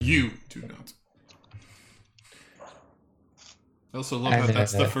You do not. I also love that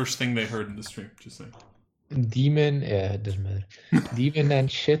that's the first thing they heard in the stream. Just saying. Demon, yeah, it doesn't matter. Demon and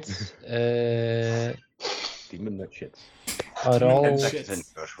shit. Demon that shit. Are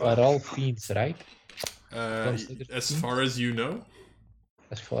Demon all fiends, right? As far as you know.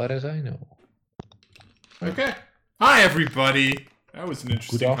 As far as I know. Okay. Hi, everybody. That was an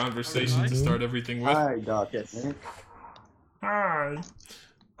interesting Good conversation to start everything with. Hi, Doc. Yes. Hi.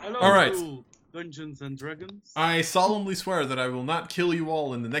 Hello All right. to Dungeons and Dragons. I solemnly swear that I will not kill you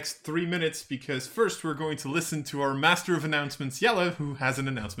all in the next 3 minutes because first we're going to listen to our Master of Announcements, Yella, who has an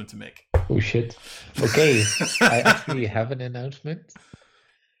announcement to make. Oh shit. Okay, I actually have an announcement.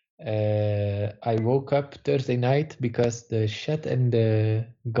 I woke up Thursday night because the shed in the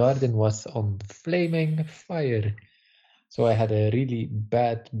garden was on flaming fire. So I had a really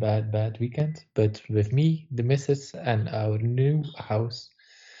bad weekend. But with me, the missus, and our new house,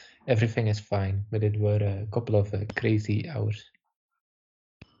 everything is fine. But it were a couple of crazy hours.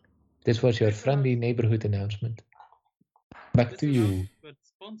 This was your friendly neighborhood announcement. Back to you. But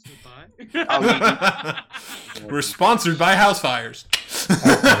sponsored by. We're sponsored by House Fires.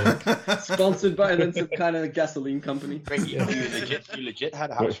 Sponsored by then some kind of gasoline company. Wait, you legit had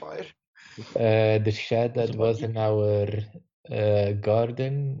a house fire? The shed that was in our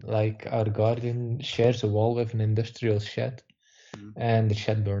garden, like our garden shares a wall with an industrial shed, and the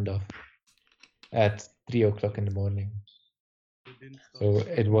shed burned off at 3 o'clock in the morning. So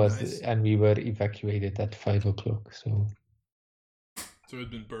it was, Nice. and we were evacuated at 5 o'clock. So So it had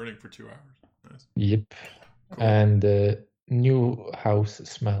been burning for 2 hours. Nice. yep, Cool. and the new house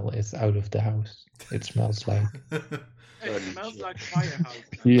smell is out of the house. It smells like It smells like firehouse.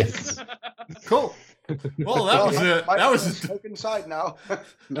 yes. Cool. Well, that was smoke inside now.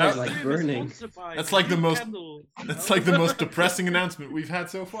 Smells That- like burning. That's like the most- that's like the most depressing announcement we've had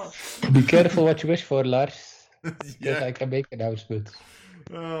so far. Be careful what you wish for, Lars. Because Yeah. I can make announcements.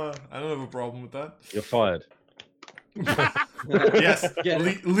 I don't have a problem with that. You're fired. Yes, Get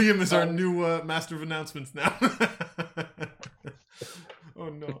it? Liam is our new master of announcements now. Oh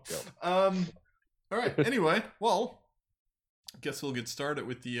no. All right. Anyway, well, guess we'll get started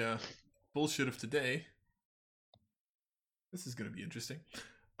with the bullshit of today. This is gonna be interesting.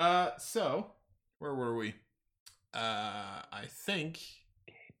 So where were we? I think.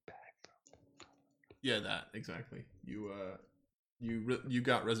 Yeah, that exactly. You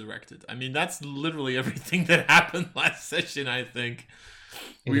got resurrected. I mean, that's literally everything that happened last session. I think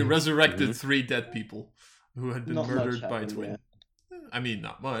we Mhm. resurrected 3 dead people who had been Not much murdered by happened, twin. I mean,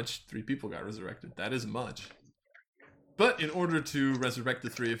 not much. 3 people got resurrected. That is much. But in order to resurrect the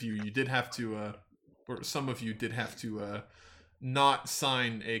 3 of you, you did have to, or some of you did have to, not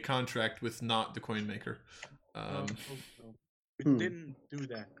sign a contract with not the coin maker. We didn't do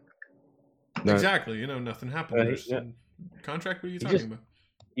that. No, Exactly. You know, nothing happened. There's yeah. contract. What are you You talking just- about?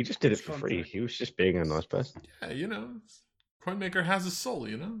 he just did it for free. He was just being a nice person. Yeah, you know, Coinmaker has a soul,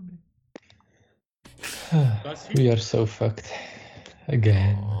 you know? Does he? We are so fucked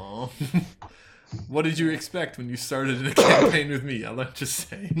again. Aw. What did you expect when you started a campaign with me? I'll just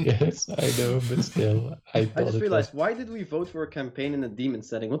say. Yes, I know, but still, I I thought just it realized, why did we vote for a campaign in a demon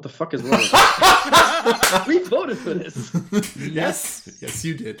setting? What the fuck is wrong with us? We voted for this. Yes,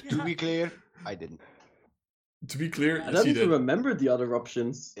 you did. To be clear, I didn't. To be clear, I yes, don't you even did. remember the other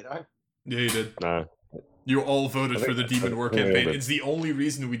options. Did I? Yeah, you did. No. You all voted I for the think- Demon War yeah, campaign. but- It's the only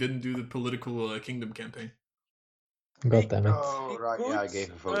reason we didn't do the political kingdom campaign. God damn it. Oh, right. Yeah, I gave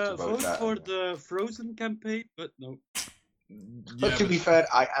a vote to vote that. for the Frozen campaign, but no. But to be fair,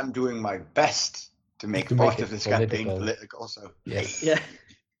 I am doing my best to make To part make of it this campaign political. political. So Yes. Yeah.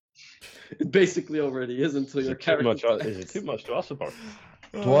 It basically already is until your character. Is it too much to ask about?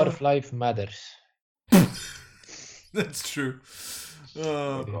 Dwarf life matters. That's true.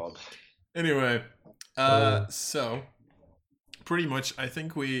 Oh god. Anyway, so pretty much, I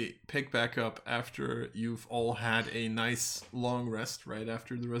think we pick back up after you've all had a nice long rest right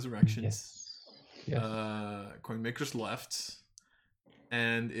after the resurrections. Yes. Yes. Coinmakers left,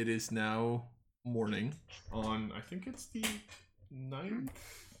 and it is now morning on, I think it's the 9th.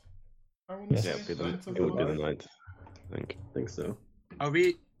 I want to Yes. say Yeah, it 9th of would be the July. 9th, I think. I think so. Are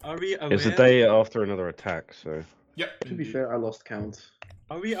we aware? It's the day after another attack, so Yep. To be fair, I lost count.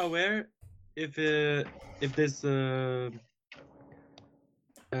 Are we aware if there's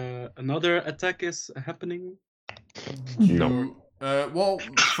another attack is happening? no. Well,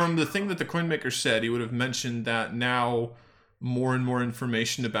 from the thing that the Coinmaker said, he would have mentioned that now more and more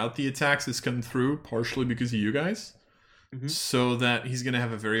information about the attacks has come through, partially because of you guys. Mhm. So that he's going to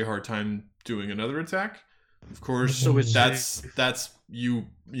have a very hard time doing another attack. Of course, So it's that's you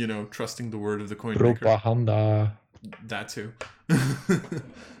know, trusting the word of the coin maker. Propaganda. That too.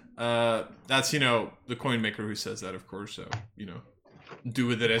 That's, you know, the coin maker who says that, of course. So, you know, do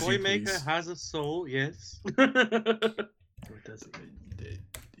with it as you Coin maker please. has a soul, yes. Or does it?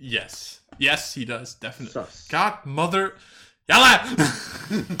 Yes, he does, definitely. Sus. God, mother, yalla!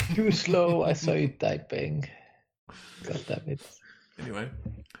 Too slow. I saw you typing. God damn it. Anyway,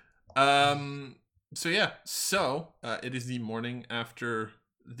 so yeah, it is the morning after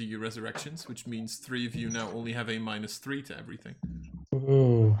the resurrections, which means 3 of you now only have a -3 to everything.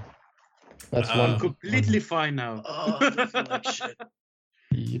 Ooh. That's one. Completely fine now. Oh, I feel like shit.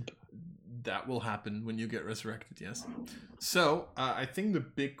 Yep. That will happen when you get resurrected, yes. So, I think the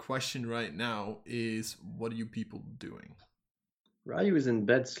big question right now is, what are you people doing? Ryu is in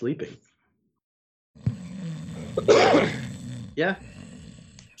bed sleeping. Yeah.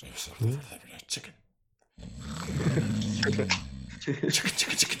 Chicken.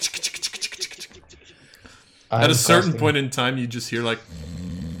 At a certain point in time, you just hear like.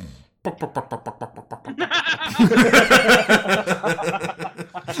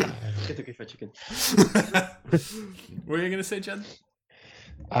 Kentucky Fried Chicken. What are you gonna say, Jen?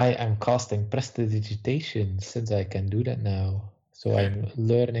 I am casting prestidigitation since I can do that now. So I'm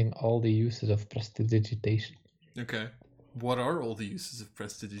learning all the uses of prestidigitation. Okay. What are all the uses of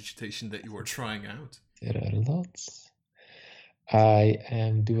prestidigitation that you are trying out? There are lots. I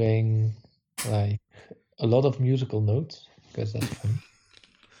am doing like a lot of musical notes because that's fun.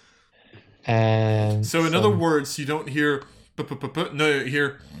 And So in other words, you don't hear no, you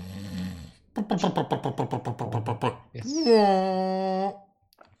hear yes.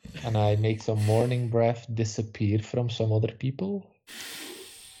 And I make some morning breath disappear from some other people.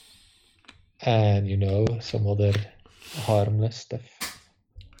 And you know, some other harmless stuff.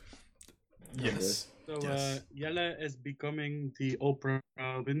 Yes. So Yes. Yella is becoming the Oprah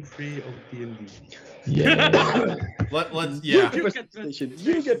Winfrey of D&D. Yeah. Let's yeah. You get prestidigitation.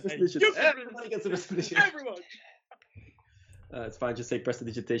 You get prestidigitation. You get Everybody gets a prestidigitation. prestidigitation. Everyone. It's fine. Just say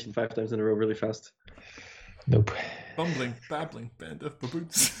prestidigitation 5 times in a row really fast. Nope. Bumbling, babbling band of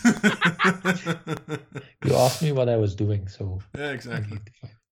baboons. You asked me what I was doing, so Yeah, I exactly. need to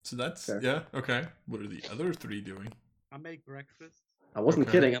find. So that's Fair. yeah, okay. What are the other 3 doing? I make breakfast. I wasn't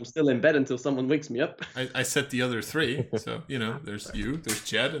Okay. kidding. I'm still in bed until someone wakes me up. I said the other 3, so you know, there's you, there's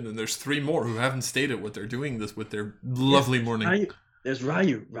Jed, and then there's 3 more who haven't stated what they're doing this with their lovely morning. Ryu. There's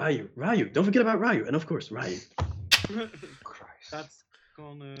Ryu. Don't forget about Ryu. And of course, Ryu. Christ. That's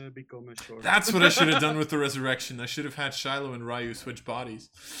gonna become a short. That's what I should have done with the resurrection. I should have had Shiloh and Ryu switch bodies.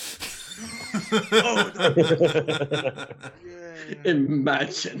 Yeah.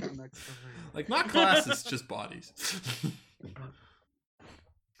 Imagine. Next time. Like, not classes, just bodies.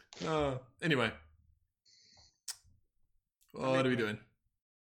 Anyway. What are we doing?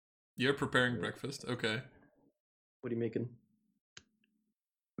 You're preparing breakfast. Okay. What are you making?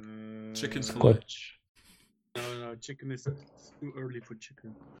 Chicken fillet. Scotch. No, chicken is too early for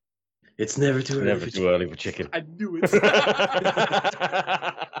chicken. It's never too early. Never too early for chicken. I knew it.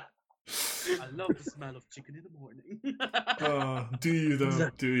 I love the smell of chicken in the morning. Do you, though?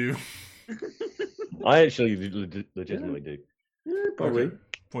 Do you? I actually legitimately do. Yeah, probably. Okay.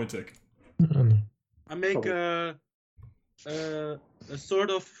 Point take. I make Probably. a sort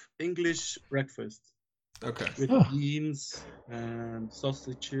of English breakfast Okay. with Oh. beans and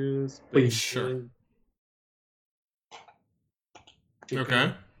sausages. Wait, bacon, sure. chicken.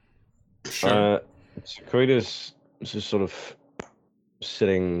 Okay. Sure. Koida's just sort of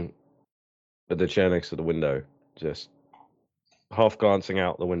sitting at the chair next to the window, just half glancing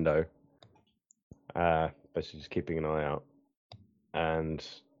out the window, but she's just keeping an eye out. And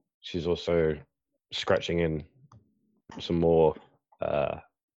she's also scratching in some more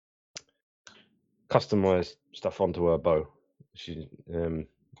customized stuff onto her bow. She,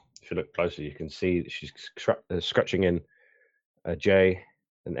 if you look closer, you can see that she's scratching in a J,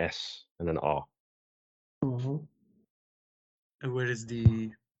 an S, and an R. Mhm. And where is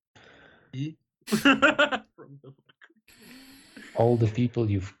the E? From the... All the people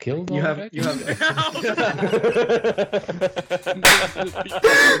you've killed You have. already? You have.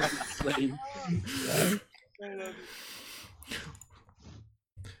 Slain.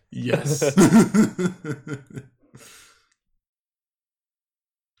 Yes.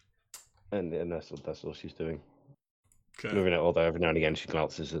 And that's all she's doing. Okay. Moving it, although every now and again she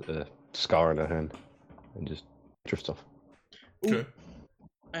glances at the scar in her hand and just drifts off. Okay.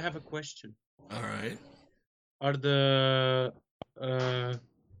 I have a question. All right. Are the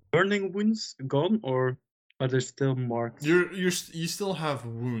burning wounds gone, or but there's still marks. You still have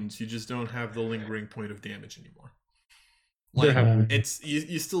wounds. You just don't have the lingering point of damage anymore. Still Like, have wounds. it's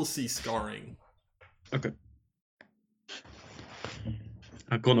you still see scarring. Okay.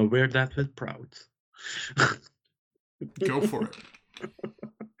 I'm gonna wear that with pride. Go for it.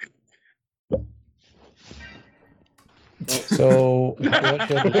 So,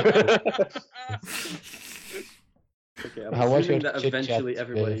 Okay, I'm how was your assuming that chit eventually chat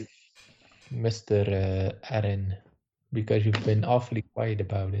everybody. with Mr. Aaron? Because you've been awfully quiet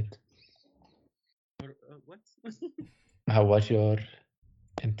about it. What? How was your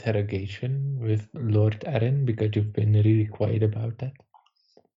interrogation with Lord Aaron? Because you've been really quiet about that.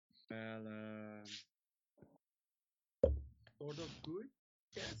 Well, sort of good,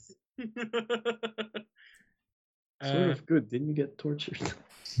 yes. Sort of good. Didn't you get tortured?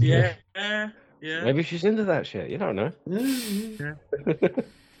 Yeah, yeah. Maybe she's into that shit. You don't know. Yeah.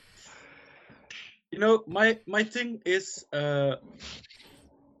 You know, my thing is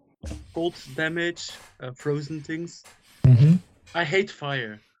cold damage, frozen things. Mm-hmm. I hate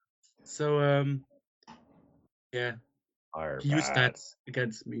fire, so yeah, Fire use bad. that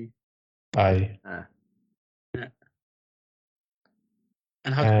against me. Aye.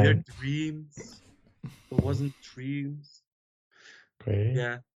 And had weird dreams. It wasn't dreams. Great.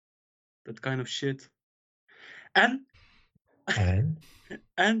 Yeah, that kind of shit. And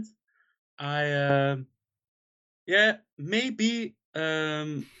And I yeah, maybe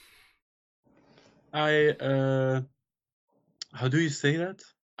I how do you say that?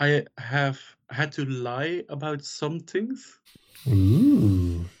 I have had to lie about some things.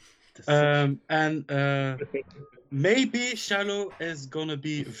 ooh. And maybe Shallow is gonna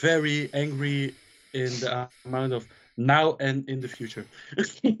be very angry in the amount of now and in the future.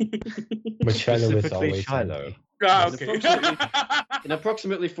 But Shiloh is Specifically always Shiloh. angry. Ah, In okay. in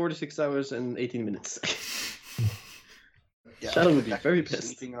approximately 4 to 6 hours and 18 minutes. Yeah, Shadow would be I'm very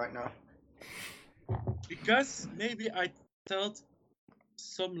pissed. sleeping right now. Because maybe I told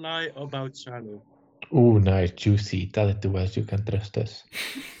some lie about Shallow. Ooh, nice, juicy. Tell it to us. You can trust us.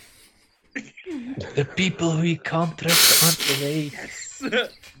 The people we can't trust aren't the way. Yes,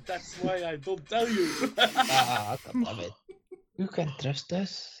 that's why I don't tell you. Ah, come on it. You can trust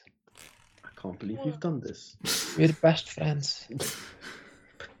us. I can't believe you've done this. We're best friends.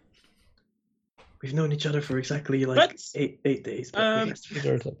 We've known each other for exactly like But, 8 days. But we're best friends.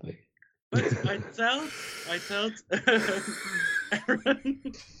 Or something. But I told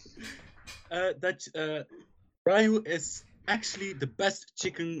Aaron that Ryu is actually the best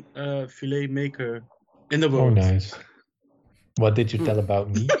chicken fillet maker in the Oh, world. nice. What did you tell about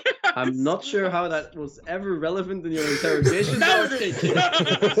me? I'm not sure how that was ever relevant in your interrogation. Now but it okay.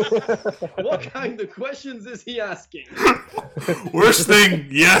 is. What kind of questions is he asking? Worst thing,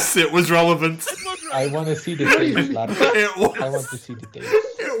 yes, it was relevant. I want to see the tapes, Lars. It was. I want to see the tapes.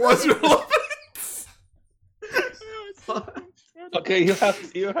 It was relevant. Okay, you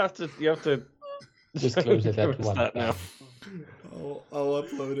have to Just close it at What's one that time. now? I'll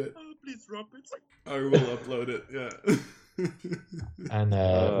upload it. Oh, please drop it. I will upload it. Yeah. And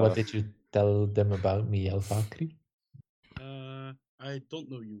what did you tell them about me, El Fakri? I don't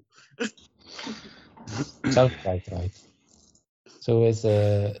know you. Sounds right. So is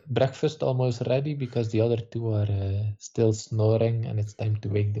breakfast almost ready because the other two are still snoring and it's time to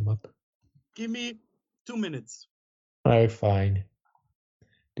wake them up? Give me 2 minutes. Alright, fine.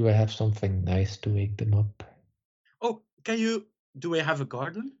 Do I have something nice to wake them up? Oh, do I have a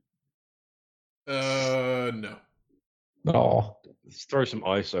garden? No. Oh, Let's throw some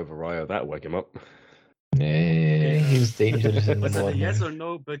ice over Ryo. That'll wake him up. nah, he's dangerous in the Was that a morning. yes or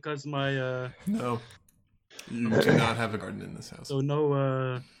no? Because my No. You do not have a garden in this house. so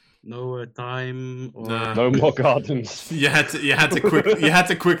no time or Nah. No more gardens. You had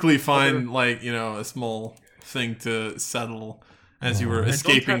to quickly find a small thing to settle as you were I don't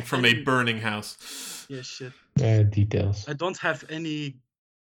escaping have from a any- burning house. yeah shit. Details. I don't have any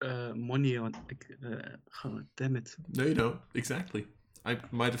money on. Oh, damn it. No, you don't. Exactly. I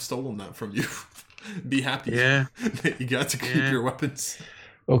might have stolen that from you. Be happy. Yeah, that you got to keep Yeah. your weapons.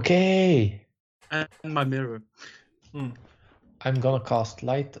 Okay. and my mirror. I'm gonna cast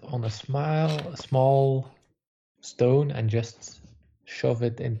light on a small stone and just shove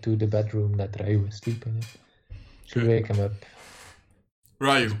it into the bedroom that Ray was sleeping in. Should Okay. wake him up.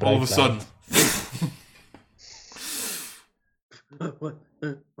 Ryu, It's all of a bright sudden. What?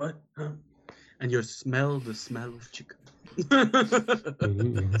 What? And you smell the smell of chicken.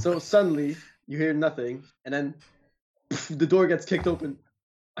 Ooh. So suddenly you hear nothing, and then the door gets kicked open.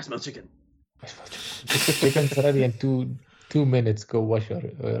 I smell chicken. Chicken's ready in 2 minutes. Go wash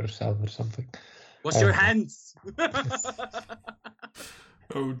yourself or something. Wash your hands.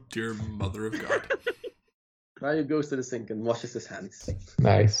 Oh dear mother of God. Ryu goes to the sink and washes his hands.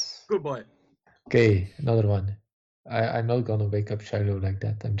 Nice. Good boy. Okay, another one. I'm not gonna wake up Shiloh like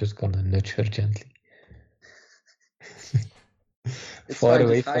that. I'm just gonna nudge her gently. It's Far fine,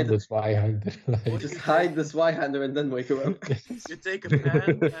 away just from hide the it. Zweihander. Like, Just hide the Zweihander and then wake her up. You take a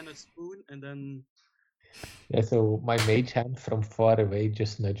pan and a spoon and then yeah, so my mage hand from far away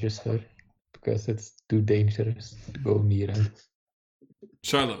just nudges her because it's too dangerous to go near her.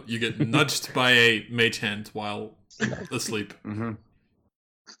 Shiloh, you get nudged by a mage hand while asleep. Mm-hmm.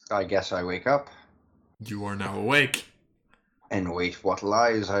 I guess I wake up You are now awake. and wait what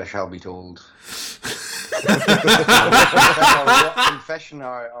lies I shall be told. What confession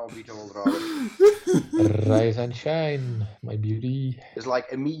I'll be told, rather. Rise and shine, my beauty. It's like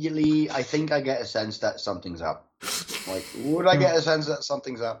immediately I think I get a sense that something's up. Like, would I get a sense that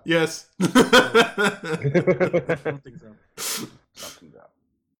something's up? Yes. something's up. Something's up.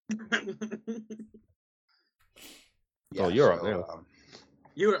 Oh, you're up now.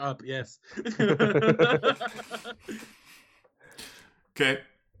 You're up, yes. Okay,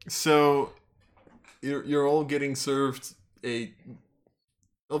 so you're all getting served a.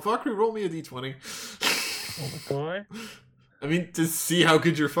 Valkyrie, roll me a d20. Oh my god. I mean, to see how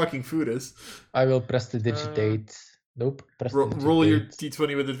good your fucking food is. I will press the digitate. Nope. Press the Roll your digitate.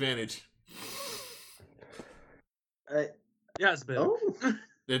 d20 with advantage. Yes, Bill. Oh,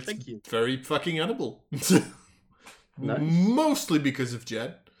 It's Thank you. very fucking edible. Nice. Mostly because of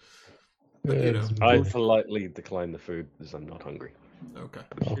Jed. But, you know. I politely decline the food because I'm not hungry. Okay.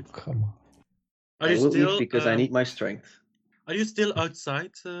 Oh, come on. Are I you will still eat because I need my strength. Are you still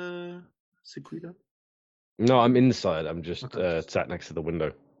outside, Sequita? No, I'm inside. I'm just Okay. sat next to the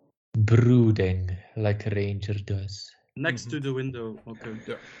window. Brooding like a ranger does. Next to the window. Okay.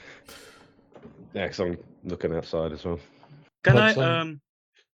 Yeah. Yeah, because I'm looking outside as well. Can What's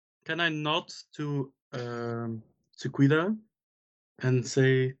can I nod to Sequita and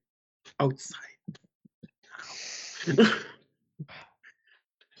say outside?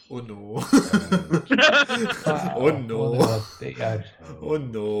 Oh no. Wow, Oh no. wonder what they are. Oh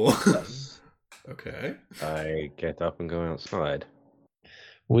no. Okay. I get up and go outside.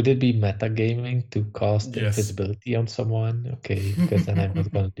 Would it be metagaming to cast Yes. invisibility on someone? Okay, because then I'm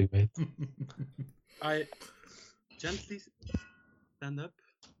not gonna do it. I gently stand up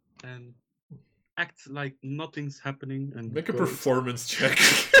and act like nothing's happening and Make a go- performance check.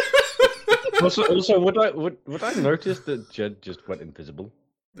 Also, would I notice that Jed just went invisible?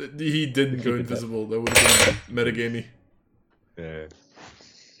 He didn't go Keep it invisible. That would have been metagamey. Yeah.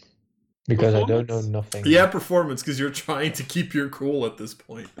 Because I don't know Performance? nothing. Yeah, performance, because you're trying to keep your cool at this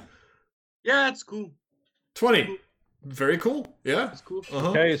point. Yeah, it's cool. 20. Very cool. Yeah. It's cool. Uh-huh.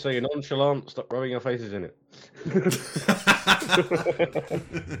 Okay, so you're nonchalant. Stop rubbing your faces in it.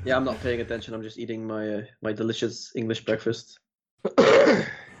 Yeah, I'm not paying attention. I'm just eating my my delicious English breakfast. All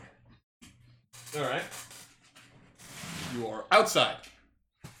right. You are outside.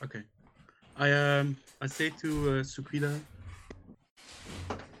 Okay. I say to Sequita,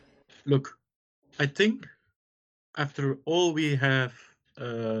 look, I think after all we have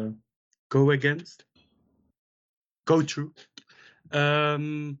go through,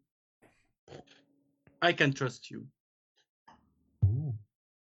 I can trust you. Ooh.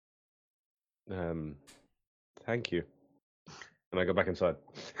 Thank you. And I go back inside.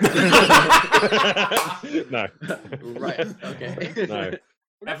 No. Right. Okay. No.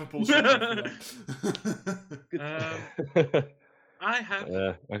 Have a bullshit. I have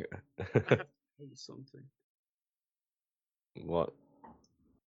Okay. to tell you something What?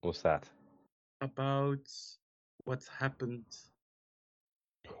 What's that? about what happened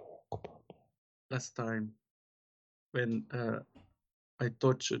last time when I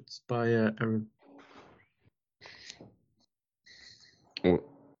tortured by Aaron.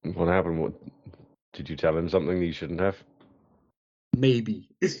 What happened? What did you tell him something that you shouldn't have? Maybe.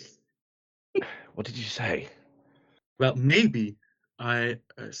 What did you say? Well, maybe I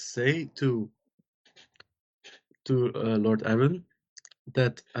say to Lord Aaron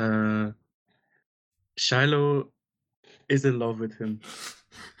that Shiloh is in love with him.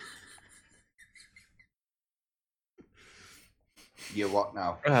 You what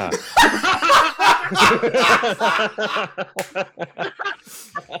now?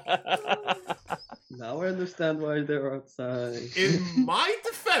 Now I understand why they're outside. In my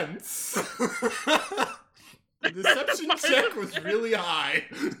defense, the deception check was really high.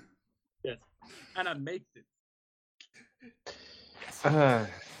 Yes, and I made it.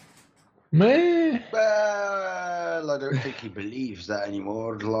 Meh. Well, I don't think he believes that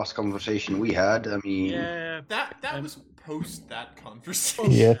anymore. The last conversation we had, I mean, Yeah. That was post that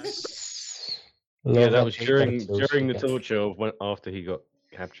conversation. Yes. Yeah, Love that and was hate are during close the together. torture of when after he got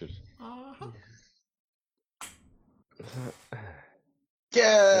captured. Uh-huh.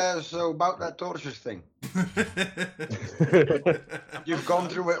 yeah. So about that torture thing, you've gone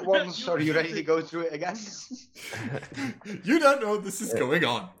through it once. Are you ready to go through it again? You don't know this is going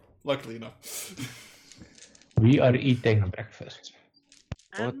on. Luckily enough. We are eating breakfast.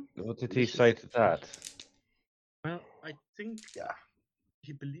 And What did he say to that? well, I think Yeah.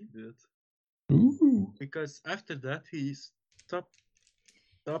 he believed it Ooh. because after that he stopped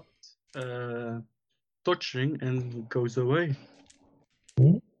torturing and he goes away.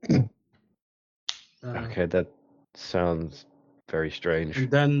 Okay, that sounds very strange. And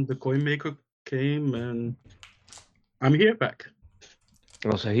then the coin maker came, and I'm here back.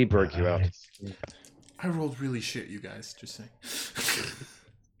 Also, he broke you out. Nice. I rolled really shit, you guys. Just saying.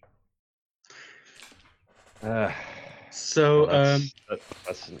 So,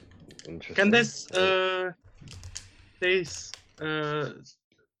 that's interesting. can this stays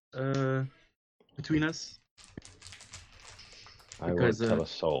between us? I won't because, tell a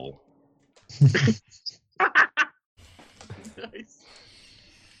soul. Nice.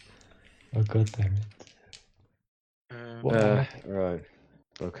 Oh god damn it. What? Right.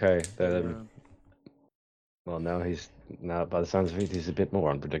 Okay. Then. uh, Well, now by the sounds of it, he's a bit more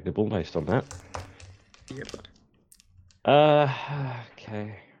unpredictable based on that. yep.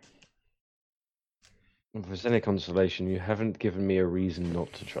 Okay. If there's any consolation, you haven't given me a reason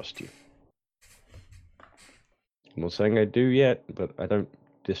not to trust you. I'm not saying I do yet, but I don't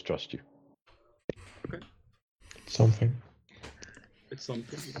distrust you. Something. It's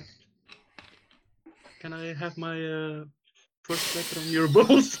something. Yeah. Can I have my first letter on your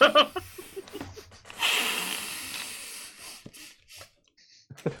balls?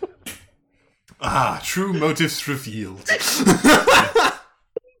 True motives revealed.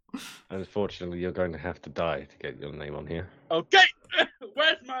 Unfortunately, you're going to have to die to get your name on here. Okay,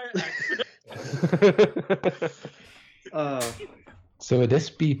 where's my axe? So it is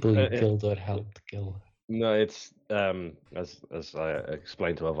people you Uh, killed or helped kill. No, it's as I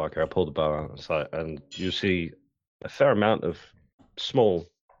explained to Elvaka, I pulled the bow outside, and you see a fair amount of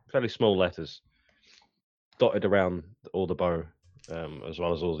fairly small letters dotted around all the bow, as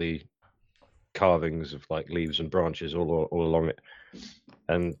well as all the carvings of like leaves and branches all along it.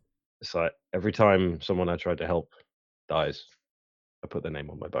 And it's like every time someone I tried to help dies, I put their name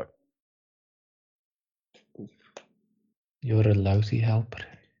on my bow. You're a lousy helper.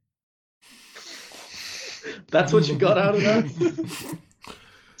 That's what you got out of that?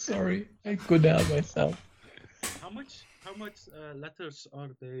 Sorry, I couldn't help myself. How much letters are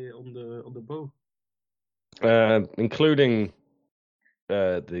they on the bow? Including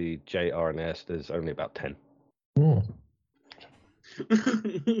the J, R, and S, there's only about 10. Oh.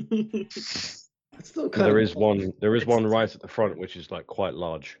 It's still kind There of is one. There is one right at the front, which is like quite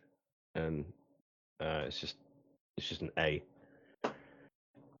large, and it's just an A.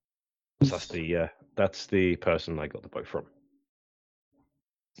 So that's the person I got the bow from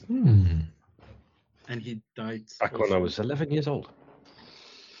And he died back when I was 11 years old.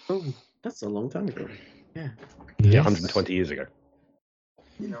 Oh, That's a long time ago. yeah. Yes. 120 years ago.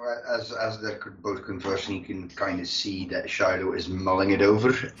 You know, as they're both conversing, you can kind of see that Shiloh is mulling it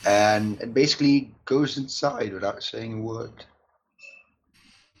over, and it basically goes inside without saying a word.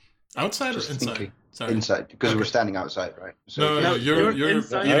 Outside or Just inside? thinking. Sorry. Inside, because Okay. we're standing outside, right? No, you're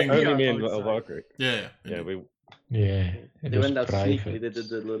inside. eating. Yeah, Only me and outside. Elvaka. Yeah. Yeah, we. Yeah, it They was went out private. sneaky. They did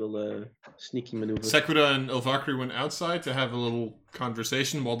the little sneaky maneuver. Sakura and Elvakri went outside to have a little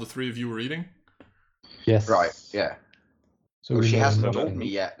conversation while the three of you were eating. Yes. Right, yeah. So Well, we she know hasn't nothing. told me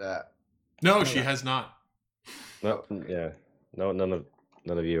yet that. No, she has not. No, yeah, no, none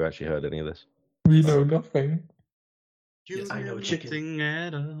of you actually heard any of this. We know nothing. You Yes, I know knew chicken. nothing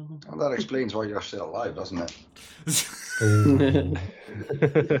at all. Well, that explains why you're still alive, doesn't it? Oh.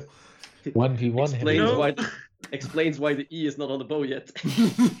 1v1 Explains No. why. Explains why the E is not on the bow yet.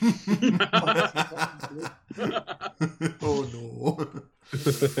 Oh no.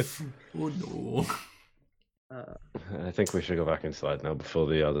 Oh no. I think we should go back inside now before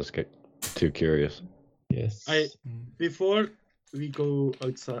the others get too curious. Yes. Before we go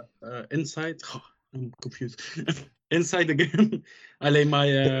outside, inside, I'm confused. Inside again, I lay my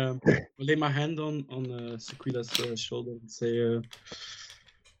hand on Sequila's shoulder and say,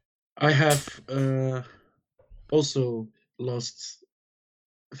 I have also lost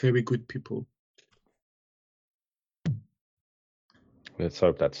very good people. Let's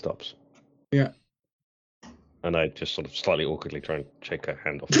hope that stops. Yeah. And I just sort of slightly awkwardly try and shake her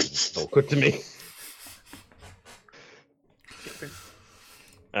hand off. It's awkward to me.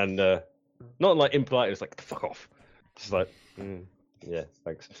 And not like impolite, it's like, fuck off. Just like, yeah,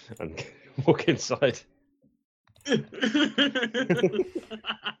 thanks. And walk inside.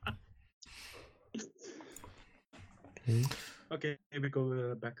 Okay, we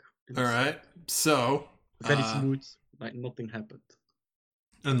go back. All right. So, Very smooth, like nothing happened.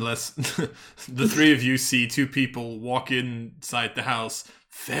 unless the three of you see two people walk inside the house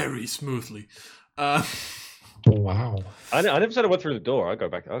very smoothly. Wow. I never said I went through the door. I go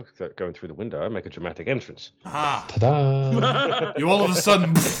back. I go in through the window. I make a dramatic entrance. Ta-da! You all of a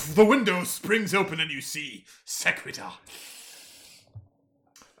sudden, the window springs open and you see Sequita.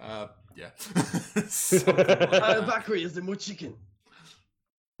 Yeah. So, Valkyrie is the more chicken.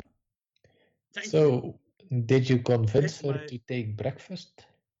 Thank you. So, did you convince Yes, her my- to take breakfast?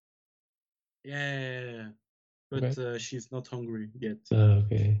 Yeah. But she's not hungry yet.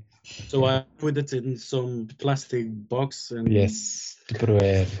 Okay. So I put it in some plastic box and Yes,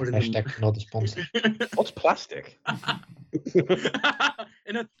 Tupperware. Put it in- Hashtag not a sponsor. What's plastic?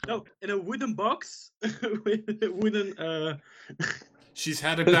 in a wooden box with a wooden she's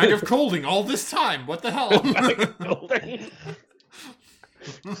had a bag of colding all this time. What the hell?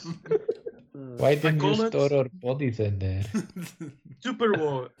 Why didn't you call it- store our bodies in there?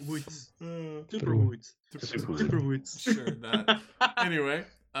 superwood. Superwood. Superwood. Sure, that. Anyway,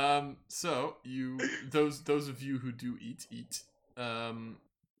 so those of you who do eat.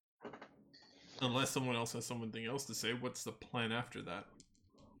 Unless someone else has something else to say, what's the plan after that?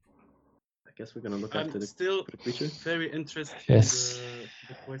 I guess we're gonna look after I'm the still creature. very interested Yes. in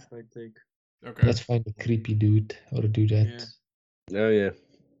the quest I take. Okay. Let's find a creepy dude or do that. Yeah. Oh yeah.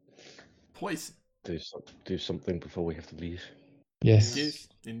 Poison. Do something before we have to leave. Yes. Yes,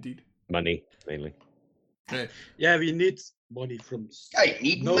 indeed. Money mainly. Okay. Yeah, we need money from. I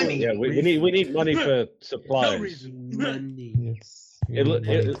need No, money. Yeah, we need money for No supplies. reason. Money. Yes. we need money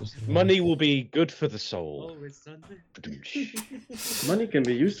to survive. Money will be good for the soul. Always Sunday. Money can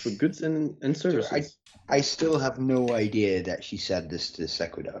be used for goods and services. I still have no idea that she said this to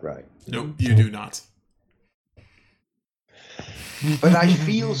Sequida, right? Nope, you do not. But I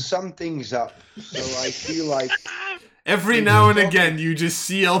feel something's up. So I feel like Every now and again, you just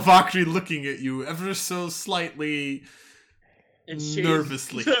see Elvakri looking at you ever so slightly And shame.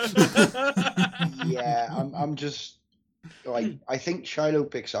 nervously. yeah, I'm just like I think Shiloh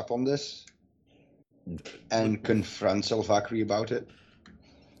picks up on this and confronts Elvakri about it.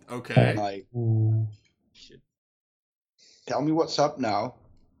 Okay. Like, Ooh. Shit. tell me what's up now,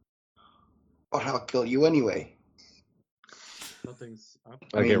 or I'll kill you anyway. Nothing's up.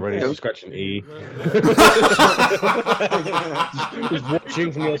 I get ready to don't- scratch an E. Just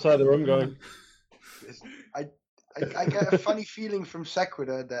watching from the other side of the room, going. I get a funny feeling from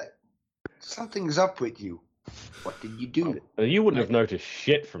Sequida that something's up with you. What did you do? You wouldn't have noticed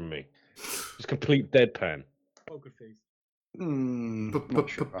shit from me. Just complete deadpan. Poker face. Not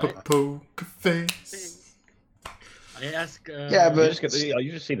sure about that. Poker face. I ask. Yeah, You but- just,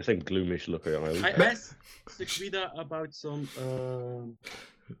 you just see the same gloomish look on my I asked Sequida about some.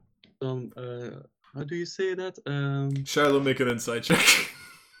 How do you say that? Shiloh, make an insight check.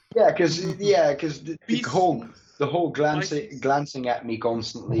 Yeah, because the Peace. whole Spices. glancing at me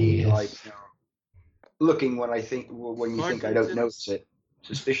constantly, Yes. like looking when you think I don't Margins. notice it,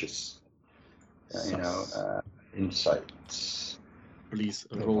 suspicious. Insights. Please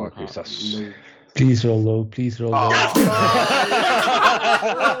Oh, roll fuck, hard. sus. No. Please roll low. Please roll low.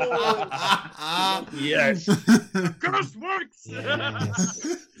 Yes. Curse works.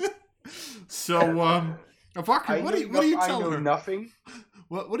 Yes. So, Elvakri, what do you I tell know her? nothing.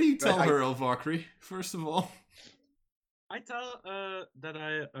 What do you tell I- her, Elvakri? First of all. I tell that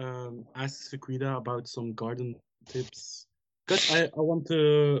I asked Sequida about some garden tips because I want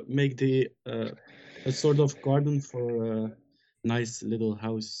to make the a sort of garden for a nice little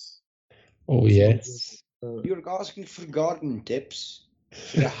house. Oh yes. You're asking for garden tips.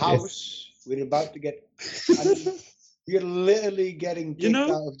 The house we're about to get. I mean, we're literally getting kicked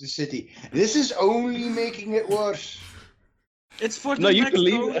out of the city. This is only making it worse. It's for the No, you next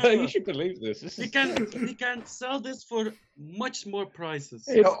believe. owner. You should believe this. This We is- can sell this for much more prices.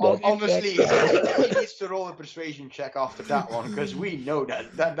 It's No, not honestly, exactly- he needs to roll a persuasion check after that one because we know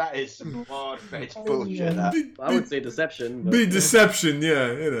that is some far-fetched bullshit. That. I would say deception. But, Be deception,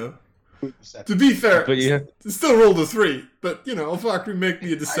 yeah, you know. Deception. To be fair, But you have still rolled a 3, but you know, Elvakri make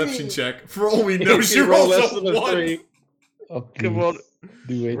me a deception mean- check. For all we know, if she you roll rolls less a than a 1. 3. Oh, Come on.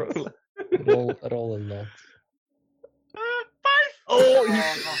 please, do it. Roll. Roll a lot.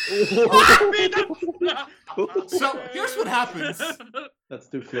 So here's what happens. That's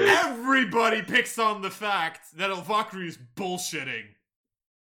too close. Everybody picks on the fact that Elvakri is bullshitting.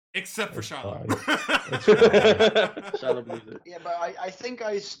 Except for Charlotte. Charlotte believes it. Yeah, but I think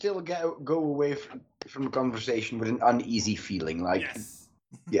I still go away from the conversation with an uneasy feeling. Like, Yes.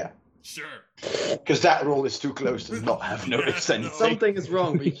 yeah. Sure. Because that roll is too close to not have noticed anything. Something is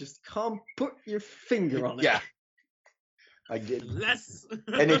wrong, but you just can't put your finger on it. Yeah. I did. Less.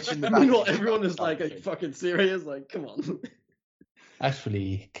 An itch in the back. Meanwhile, everyone is like, "Are you fucking serious? Like, come on."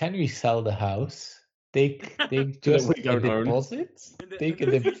 Actually, can we sell the house? Take just we a don't own. deposit? In the- Take a in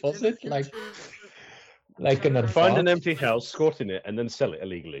the deposit future- like an advance? Find an empty house, squat in it, and then sell it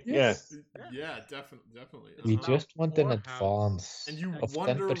illegally. Yes. Yeah, definitely. We It's just want an our house. advance And you of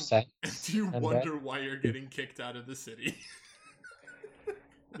wonder- 10%. Do you And wonder why you're getting kicked out of the city?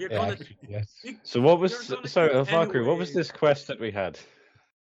 You're Yeah, gonna actually, yes. So what was You're gonna so do Valkyrie? What was anyway. this quest that we had?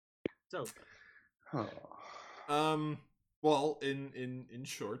 So, Oh. Well, in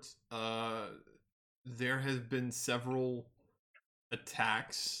short, there have been several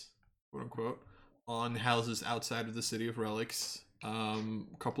attacks, quote unquote, on houses outside of the city of Relics. A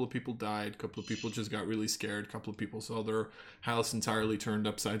couple of people died. A couple of people just got really scared. A couple of people saw their house entirely turned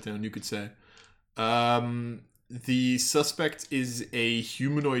upside down, you could say. The suspect is a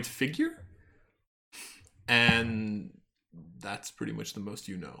humanoid figure, and that's pretty much the most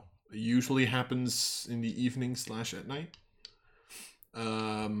you know. It usually happens in the evening / at night.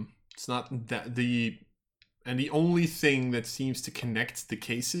 It's not that the only thing that seems to connect the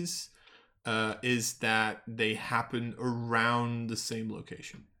cases is that they happen around the same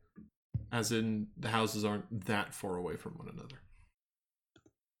location, as in the houses aren't that far away from one another.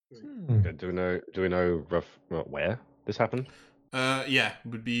 Hmm. Do we know rough where this happened? Yeah, it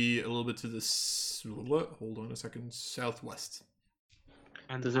would be a little bit to this. Hold on a second. Southwest,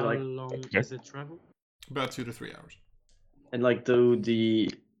 and Does it, how like- long Okay. does it travel? about 2 to 3 hours. And like, do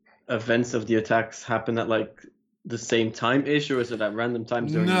the events of the attacks happen at like the same time ish, or is it at random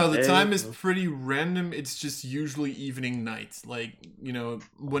times during No, the the day? time is Or- pretty random. It's just usually evening, night. Like, you know,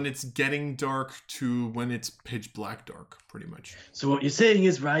 when it's getting dark to when it's pitch black dark, pretty much. So what you're saying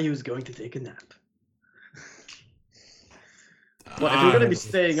is Ryu's going to take a nap. Well, if you're gonna be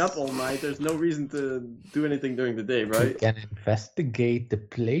staying up all night, there's no reason to do anything during the day, You right? can investigate the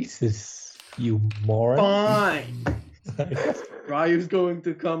places, you moron. Fine. Ryu's going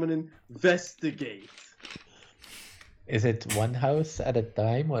to come and investigate. Is it one house at a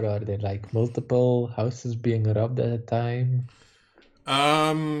time, or are there like multiple houses being robbed at a time?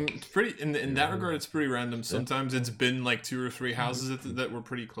 It's pretty in that regard. It's pretty random. Sometimes it's been like 2 or 3 houses that were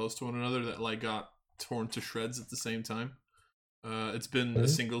pretty close to one another that like got torn to shreds at the same time. It's been a Okay.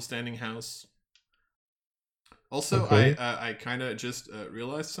 single standing house. Also, Okay. I kind of just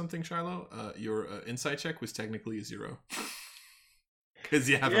realized something, Shiloh. Your insight check was technically a 0 because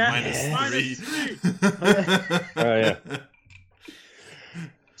you have Yeah, a -3. Oh, yeah.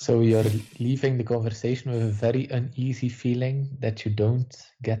 So you're leaving the conversation with a very uneasy feeling that you don't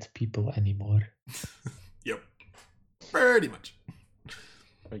get people anymore. Yep, pretty much.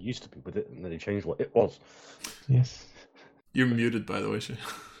 I used to be with it, and then he changed what it was. Yes. You're muted, by the way, Shay.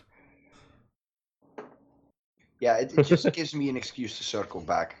 Yeah, it just gives me an excuse to circle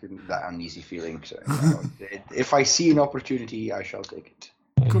back that uneasy feeling. So, you know, if I see an opportunity, I shall take it.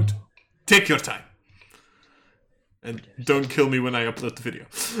 Good. Take your time. And don't kill me when I upload the video.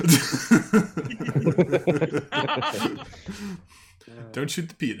 Don't shoot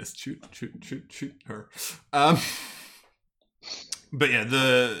the pianist. Shoot her. But yeah,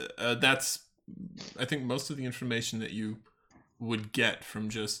 that's I think most of the information that you would get from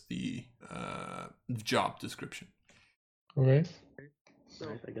just the job description. Okay. So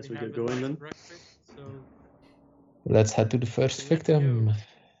Right, I guess we have get a going nice then. breakfast, so Let's head to the first Thank you. victim.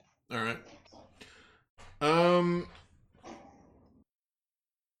 All right.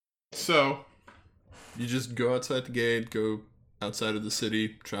 So you just go outside the gate, go outside of the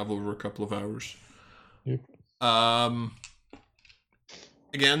city, travel over a couple of hours. Yep.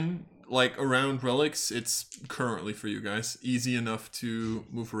 Again, like around Relics, it's currently for you guys easy enough to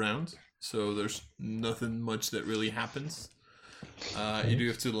move around. So there's nothing much that really happens. You do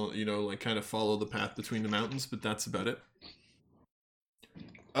have to, you know, like kind of follow the path between the mountains, but that's about it.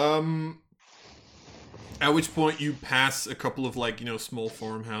 At which point you pass a couple of like, you know, small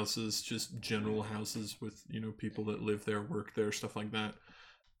farmhouses, just general houses with, you know, people that live there, work there, stuff like that.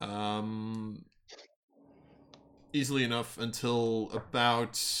 Easily enough until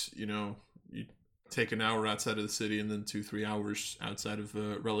about, you know, you take an hour outside of the city and then 2-3 hours outside of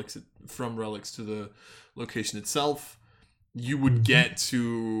Relics, from Relics to the location itself. you would Mhm. get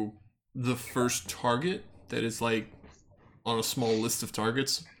to the first target that is like on a small list of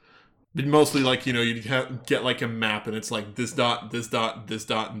targets. But mostly, like, you'd get like a map, and it's like this dot, this dot, this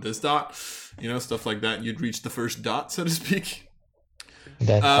dot, and this dot, stuff like that. You'd reach the first dot, so to speak.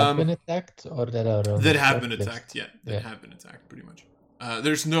 That have been attacked, or that are on That the have been short list? attacked, yeah. That Yeah. have been attacked, pretty much.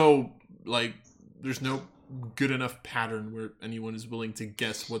 There's no good enough pattern where anyone is willing to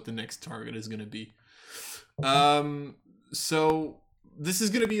guess what the next target is going to be. So this is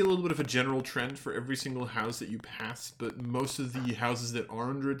going to be a little bit of a general trend for every single house that you pass, but most of the houses that are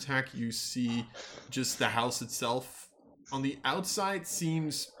under attack, you see just the house itself. On the outside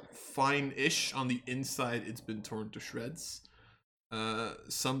seems fine-ish. On the inside, it's been torn to shreds.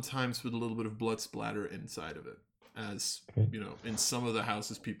 Sometimes with a little bit of blood splatter inside of it, as Okay. in some of the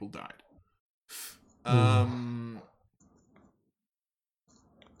houses people died.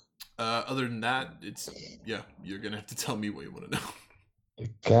 Other than that, you're gonna have to tell me what you want to know.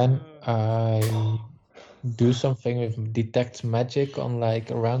 Can I do something with detect magic on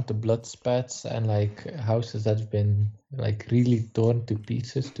like around the blood spats and like houses that have been like really torn to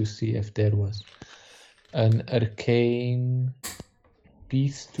pieces to see if there was an arcane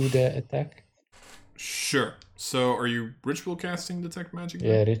piece to the attack? Sure. So, are you ritual casting detect magic?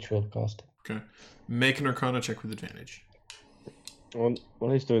 Yeah, then? ritual cast. Okay. Make an Arcana check with advantage.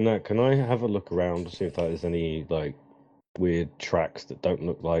 While he's doing that, can I have a look around to see if there's any like weird tracks that don't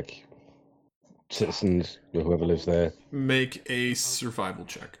look like citizens or whoever lives there? Make a survival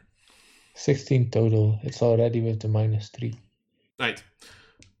check. 16 total. It's already with the -3. Right.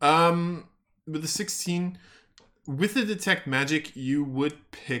 With the 16, with the detect magic, you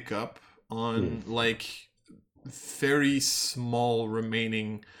would pick up on like very small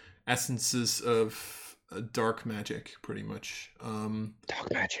remaining essences of dark magic, pretty much.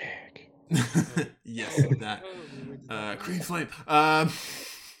 Dark magic. Yes, that. Green flame.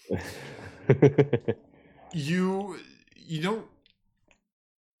 You don't.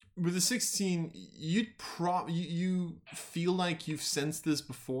 With the 16, you feel like you've sensed this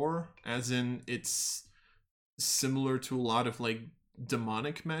before, as in it's similar to a lot of like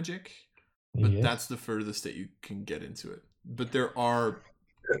demonic magic, but Yes. that's the furthest that you can get into it. But there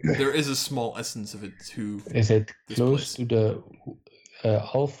is a small essence of it too. Is it this close place. to the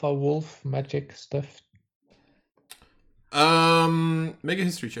alpha wolf magic stuff? Make a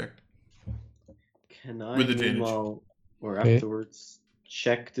history check. Can I, With advantage. meanwhile, or Okay. afterwards,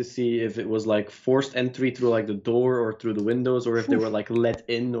 check to see if it was like forced entry through like the door or through the windows, or if they were like let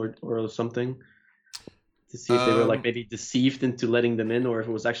in or something? To see if they were like maybe deceived into letting them in, or if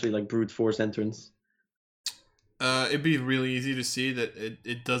it was actually like brute force entrance. It'd be really easy to see that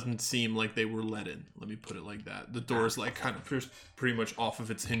it doesn't seem like they were let in. Let me put it like that. The door's like kind of pretty much off of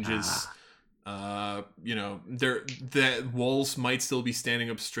its hinges. The walls might still be standing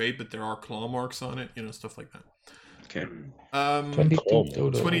up straight, but there are claw marks on it. Stuff like that. Okay. 22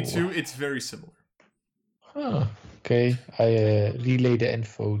 total. 22. It's very similar. Ah, okay. I relay the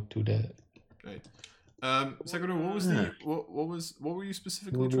info to the. Right. Sakura, what were you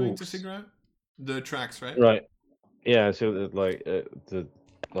specifically The trying to wolves. figure out? The tracks, right? Right. Yeah. So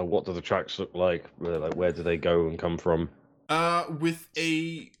what do the tracks look like? Like where do they go and come from? With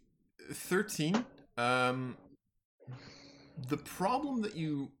a 13, the problem that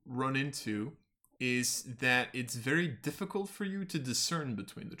you run into is that it's very difficult for you to discern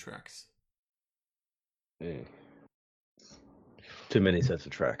between the tracks. Yeah. Too many sets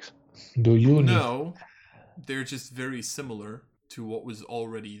of tracks. Do you No, they're just very similar to what was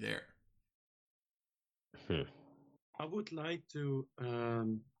already there. I would like to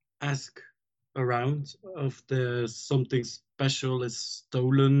ask around if there's something special is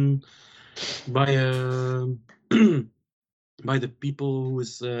stolen by by the people who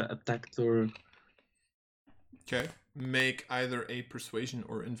is attacked, or Okay. Make either a persuasion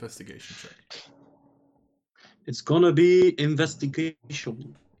or investigation check. it's gonna be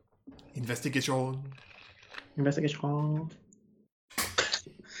investigation. Investigation. Investigation.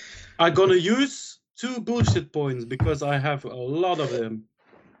 I'm gonna use 2 bullshit points because I have a lot of them.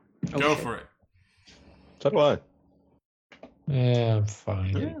 Go for it. So do I. Yeah, I'm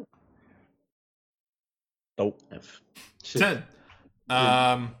fine. Yeah. Nope. Shit.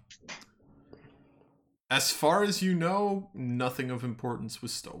 10. As far as you know, nothing of importance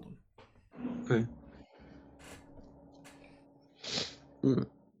was stolen. Okay.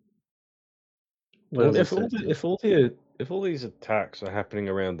 Well, As I said, if all these attacks are happening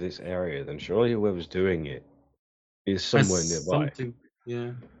around this area, then surely whoever's doing it is somewhere Has nearby. something-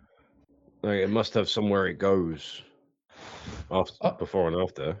 Yeah. Like, it must have somewhere it goes after, before and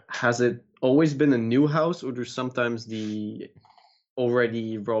after. has it always been a new house, or do sometimes the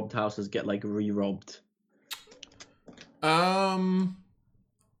already robbed houses get like re-robbed?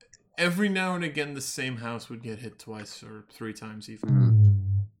 Every now and again, the same house would get hit twice or 3 times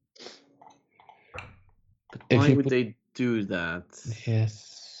even. But If why you would put- they do that? Yes.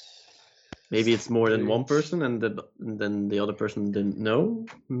 Maybe it's more than one person, and then the other person didn't know.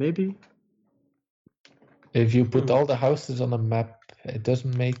 Maybe. If you put all the houses on a map, it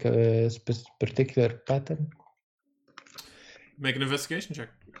doesn't make a particular pattern. Make an investigation check.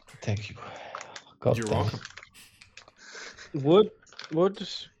 Thank you. God You're damn. welcome. Would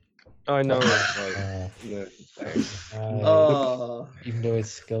I know? Even though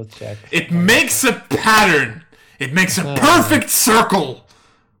it's skill check. It makes a pattern. It makes a Ah. perfect circle.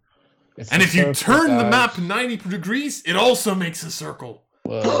 It's And a if you perfect turn the house. map 90 degrees, it also makes a circle.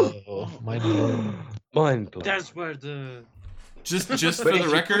 Whoa, mind blown. Mind blown. That's where the Just But for if the you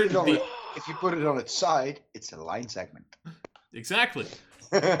put record, it on if you put it on its side, it's a line segment. exactly.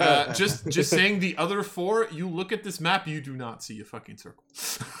 Just saying the other 4, you look at this map, you do not see a fucking circle.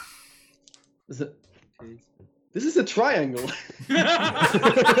 This is a triangle.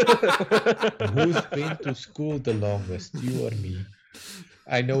 Who's been to school the longest, you or me?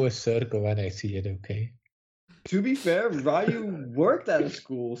 I know a circle when I see it, okay? To be fair, Ryu worked at a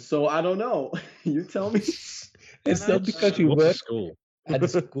school, so I don't know. You tell me. It's not because you What's a work school? at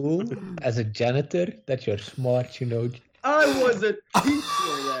school as a janitor that you're smart, you know. I was a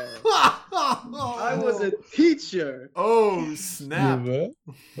teacher there. I was a teacher. Oh, You snap. were?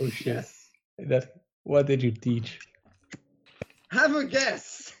 Oh shit. What did you teach? Have a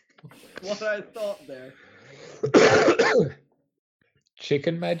guess. What I thought there.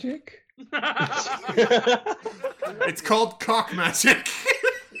 Chicken magic? It's called cock magic.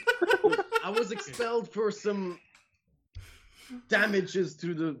 I was expelled for some damages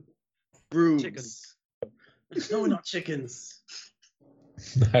to the brooms. Chickens. No, not chickens.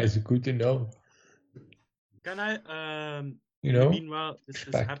 Nice, good to know. Can I You know? meanwhile this is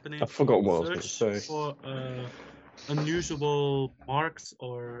Respect. happening, I forgot what I was going to search say. for unusual marks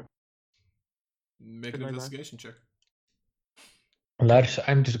or Make an Bye-bye. investigation check. Lars,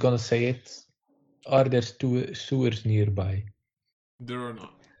 I'm just gonna say it. Are there sewers nearby? There are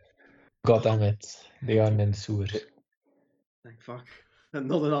not. God damn it. They aren't in sewers. Thank fuck. And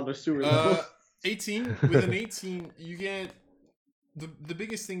not another sewer. 18. With an 18, you get the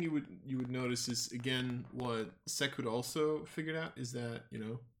biggest thing you would notice is, again, what Sekwood also figured out is that, you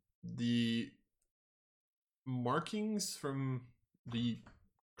know, the markings from the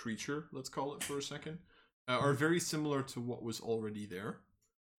creature, let's call it for a second, are very similar to what was already there.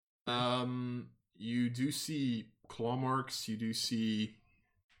 You do see claw marks, you do see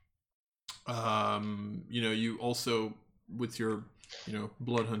you know, you also with your, you know,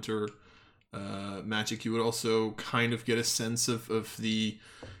 blood hunter magic, you would also kind of get a sense of the,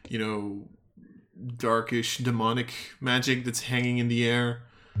 you know, darkish demonic magic that's hanging in the air,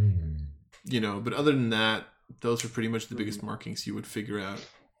 you know, but other than that, those are pretty much the biggest markings you would figure out.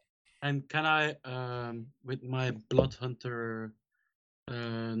 and can I with my blood hunter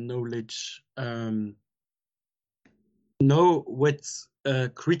knowledge know what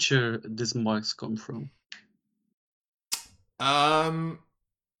creature these marks come from?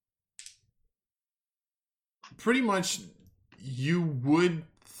 Pretty much you would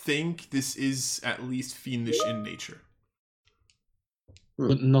think this is at least fiendish in nature.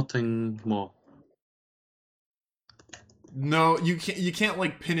 But nothing more. No, you can't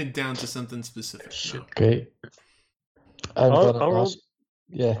like pin it down to something specific. Shit. No. Okay. I'm Are gonna all- ask.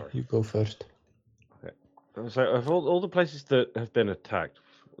 Yeah, you go first. So, of all the places that have been attacked,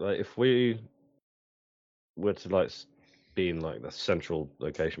 like if we were to like be in like the central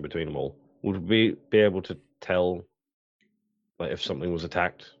location between them all, would we be able to tell like if something was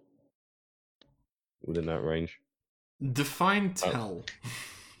attacked within that range? Define tell.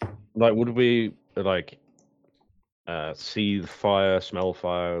 Like, would we like see the fire, smell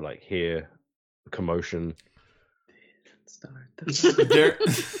fire, like hear commotion? There.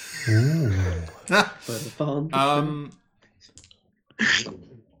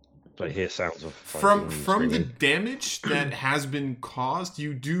 Like hear sounds of From fighting and the screaming? damage that has been caused,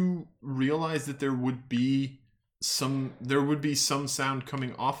 you do realize that there would be some sound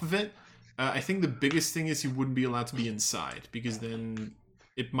coming off of it. I think the biggest thing is you wouldn't be allowed to be inside, because then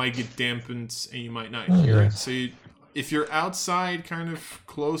it might get dampened and you might not hear it. So if you're outside, kind of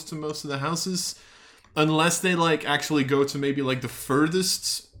close to most of the houses, unless they like actually go to maybe like the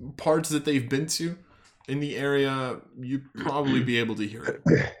furthest parts that they've been to in the area, you'd probably be able to hear it.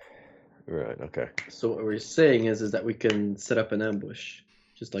 Right. Okay. So what we're saying is that we can set up an ambush.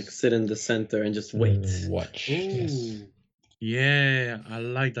 Just like sit in the center and just wait. Watch. Yes. Ooh. Yeah, I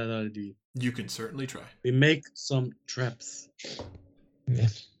like that idea. You can certainly try. We make some traps.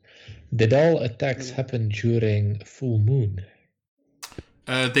 Yes. Did all attacks happen during full moon?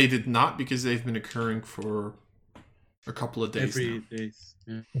 They did not because they've been occurring for a couple of days Every now. days.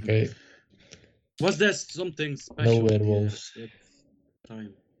 Yeah. Okay. Was there something special? werewolves. At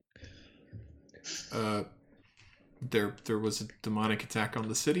time? There was a demonic attack on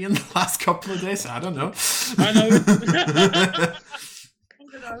the city in the last couple of days. I don't know. I know.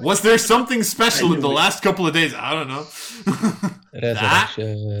 Was there something special in the last couple of days? I don't know.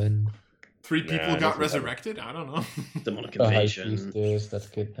 Resurrection. 3 people Nah, got nothing resurrected? I don't know. Demonic The high invasion. priestess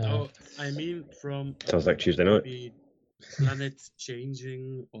that kidnapped. Oh, I mean from Sounds like Tuesday night. maybe planets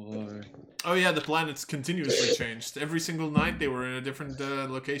changing or Oh yeah, the planets continuously changed. Every single night they were in a different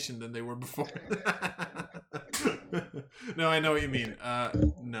location than they were before. No, I know what you mean.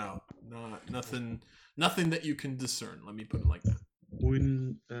 No, nothing that you can discern. Let me put it like that.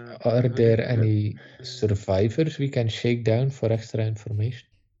 when. Are there any survivors we can shake down for extra information?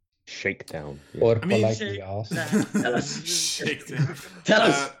 Shakedown. Yeah. Or I mean, politely shake ask? Tell us. Shake them. Tell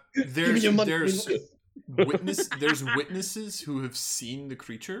us. There's me your money. there's witnesses who have seen the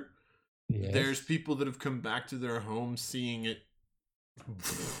creature. Yes. There's people that have come back to their home seeing it.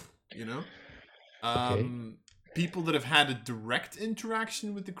 You know, people that have had a direct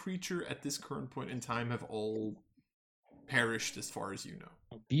interaction with the creature at this current point in time have all perished, as far as you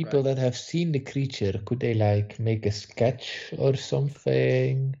know. People that have seen the creature, could they like make a sketch or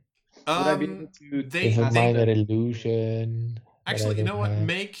something? Would I be able to They With a ask minor them? illusion? that I actually, you know don't what? have?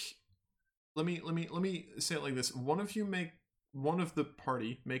 Let me say it like this. One of the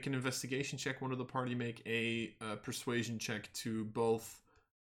party make an investigation check. One of the party make a persuasion check to both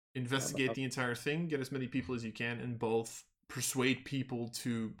investigate the entire thing, get as many people as you can, and both persuade people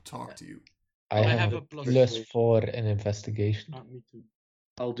to talk to you. I have a plus 4 in investigation. Me too.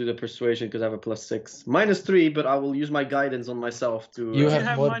 I'll do the persuasion because I have a +6. -3, but I will use my guidance on myself to. You You have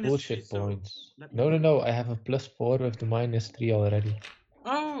have more -3, bullshit so points. let me No. I have a plus 4 with the -3 already.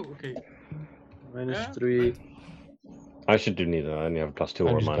 Oh, okay. -3. I should do neither. I only have a +2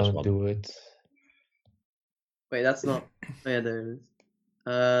 I'm or a just gonna -1. do it. Wait, that's not. Oh, yeah, there it is.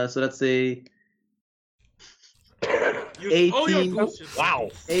 So that's a Oh, your 18. bullshit. Wow.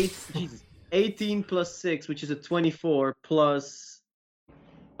 18 plus 6, which is a 24 plus.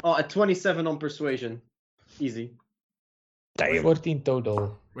 Oh, a 27 on persuasion. Easy. Damn. 14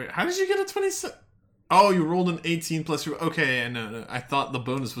 total. Wait, how did you get a 27? Oh, you rolled an 18 plus. Okay, no. I thought the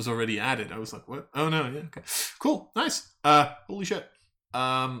bonus was already added. I was like, what? Oh no, yeah, okay, cool, nice. Holy shit.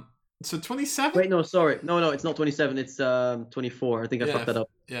 So 27. Wait, no, sorry. No, it's not 27. It's 24. I think I fucked that up.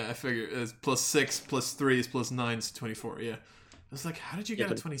 Yeah, I figure it's +6 +3 is +9 is 24. Yeah, I was like, how did you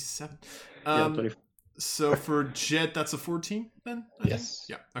get a 27? Yeah, 24. So for Jet, that's a 14 then? I think? Yes.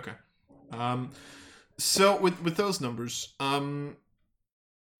 Yeah. Okay. So with those numbers,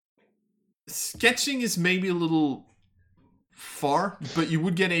 sketching is maybe a little far, but you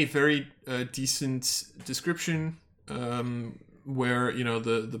would get a very decent description. Where, you know,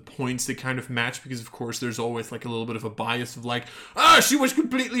 the points they kind of match, because of course there's always like a little bit of a bias of like, she was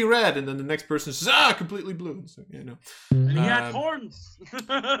completely red, and then the next person says, completely blue. So, you know. And he had horns.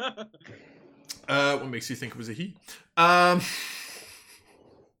 What makes you think it was a he?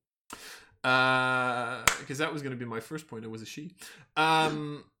 Because that was going to be my first point. It was a she.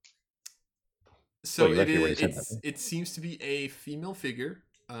 So Well, exactly it seems to be a female figure.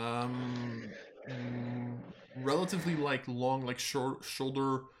 Relatively like long, like short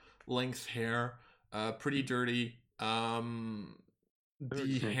shoulder length hair, pretty dirty. The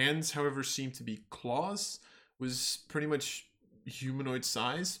hands, however, seem to be claws. Was pretty much humanoid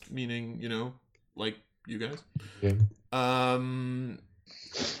size, meaning, you know, like you guys. Yeah.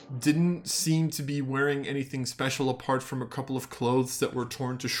 Didn't seem to be wearing anything special apart from a couple of clothes that were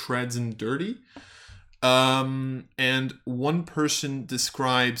torn to shreds and dirty. And one person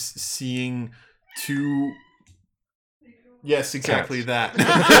describes seeing 2. Yes, exactly that.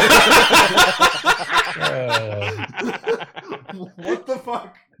 What the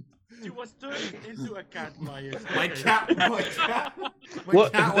fuck? She was turned into a cat by it. My cat What? cat The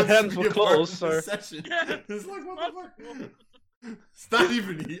wants hands to were be a part closed, of the sir. session. It's like, what the fuck? It's not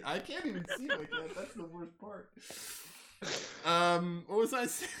even I can't even see my cat. That's the worst part. What was I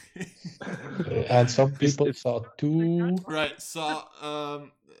saying? And some people saw 2. Right, saw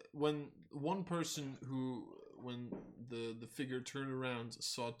when one person when the figure turned around,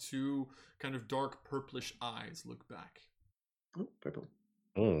 saw 2 kind of dark purplish eyes look back. Oh, purple.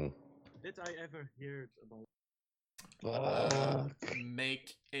 Mm. Did I ever hear about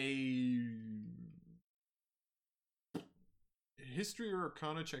Make a history or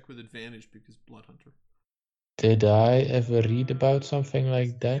arcana check with advantage because Blood Hunter. Did I ever read about something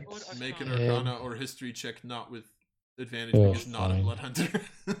like that? Make an arcana or history check not with advantage Oh, because not a fine. Blood Hunter.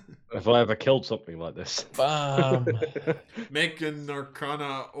 If I ever killed something like this. Bam! Make an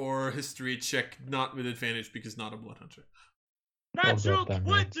arcana or history check not with advantage because not a Blood Hunter. Natural goddamn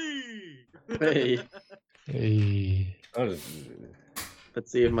 20! Hey, Hey.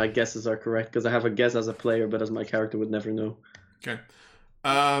 let's see if my guesses are correct, because I have a guess as a player, but as my character would never know. Okay.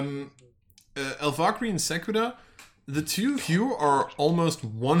 Elvakri and Sekuda, the two of you are almost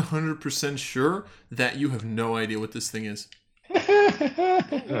 100% sure that you have no idea what this thing is.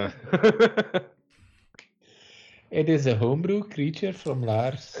 It is a homebrew creature from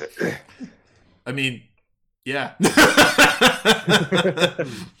Lars. I mean, yeah.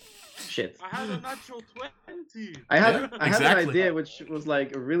 Shit. I had a natural 20! I had Yeah, an exactly. idea which was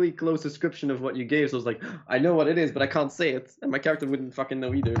like a really close description of what you gave, so I was like, I know what it is, but I can't say it. And my character wouldn't fucking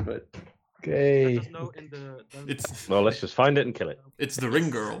know either, but... I Okay. just know in the... It's Well, let's just find it and kill it. it's the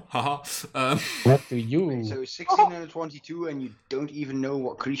ring girl. Haha. What do you? Wait, so 1622 and you don't even know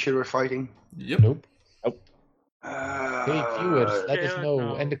what creature we're fighting? Yep. Nope. Uh, Hey viewers, let us Yeah, know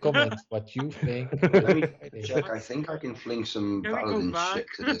no. in the comments what you think. Let me check. I think I can fling some Can we go paladin back? shit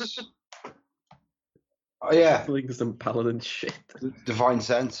to this. Oh yeah, Like some paladin shit. divine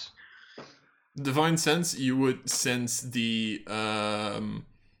sense. Divine sense, you would sense the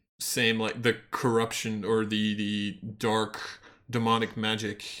same like the corruption or the dark demonic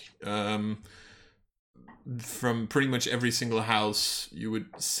magic from pretty much every single house. You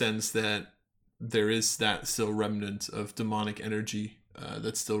would sense that there is that still remnant of demonic energy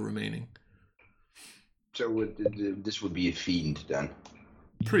that's still remaining. So this would be a fiend then.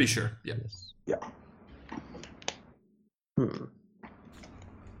 Pretty sure. Yeah. Yes. Hmm.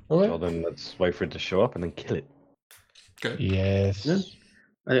 Well, Okay. then let's wait for it to show up and then kill it. Okay. Yes. Yeah.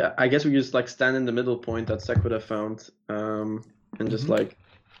 I guess we just like stand in the middle point that Sekuda found, and just like,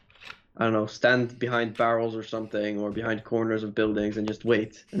 I don't know, stand behind barrels or something, or behind corners of buildings and just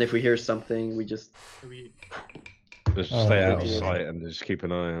wait. And if we hear something, we just... We... Just Oh, stay out of yeah. sight and just keep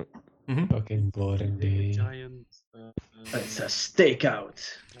an eye out. Fucking boring day. Giant... It's a stakeout.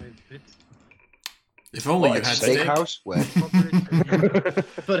 giant pit. If only What, you it's had a steak. steakhouse? Where?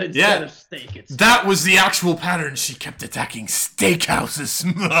 But instead Yeah. of steak, it's... That was the actual pattern. She kept attacking steakhouses.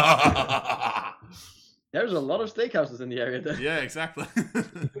 There's a lot of steakhouses in the area there. Yeah, exactly.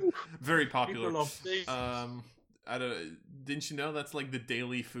 Very popular. People love steak. I don't. Didn't you know that's like the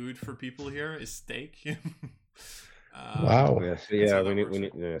daily food for people here is steak? Wow. Yeah, so, That's yeah, how we that need,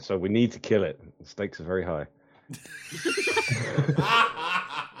 works. yeah, so we need to kill it. The stakes are very high.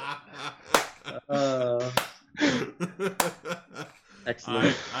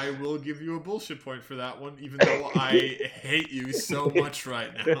 Excellent. I will give you a bullshit point for that one, even though I hate you so much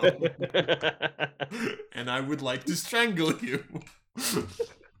right now, and I would like to strangle you.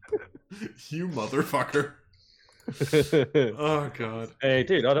 You motherfucker. Oh god. Hey,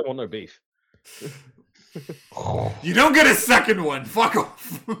 dude, I don't want no beef. You don't get a second one. Fuck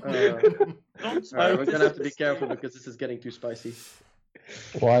off. Don't Alright, we're gonna have to be careful because this is getting too spicy.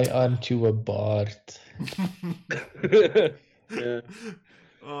 Why aren't you a bard? Yeah.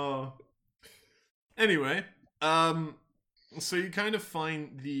 Anyway, so you kind of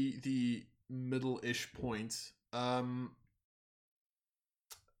find the middle-ish point. I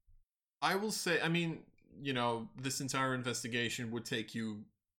will say, I mean, you know, this entire investigation would take you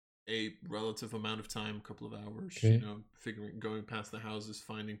a relative amount of time, a couple of hours, Okay. you know, going past the houses,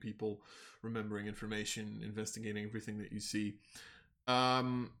 finding people, remembering information, investigating everything that you see.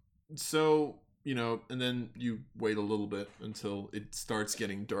 So, you know, and then you wait a little bit until it starts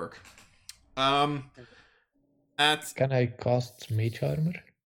getting dark. Can Can I cast mage armor?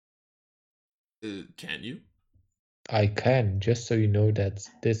 you? I can, just so you know that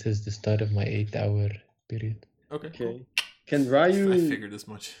this is the start of my 8-hour period. Okay. Okay. Can Cool. I Ryu figured as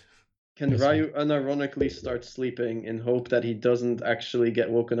much. can Yes, Ryu unironically start sleeping in hope that he doesn't actually get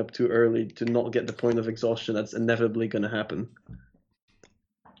woken up too early to not get the point of exhaustion that's inevitably gonna happen?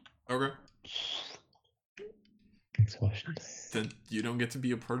 Okay. Exhaustion. Then you don't get to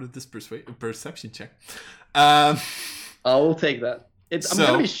be a part of this perception check. I will take that. I'm So-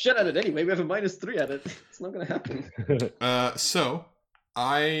 gonna be shit at it anyway. We have a -3 at it. It's not gonna happen. So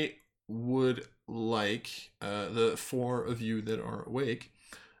I would like the four of you that are awake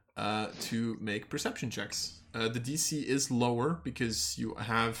to make perception checks. The DC is lower because you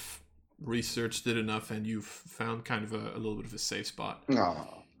have researched it enough and you've found kind of a little bit of a safe spot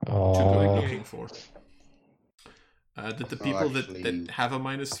Oh. to go Oh, looking for. Did the Oh, people that actually- have a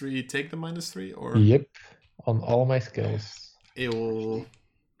 -3 take the -3 or Yep, on all my skills. Ew.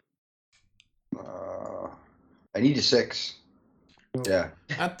 I need a 6. Yeah.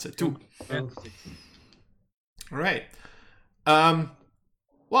 That's a 2. And All right.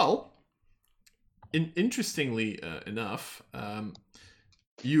 Well, interestingly enough,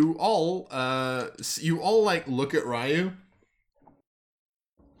 you all like look at Ryu.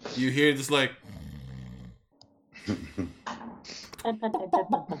 You hear this like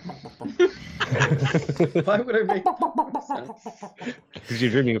Why would I make? Because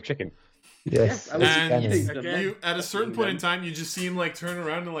you're dreaming of chicken. Yes, I was it's and canon. Again. you at a certain point in time you just see him like turn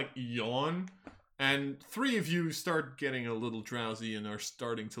around and like yawn, and 3 of you start getting a little drowsy and are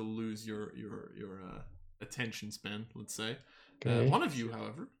starting to lose your attention span, let's say. Okay. One of you,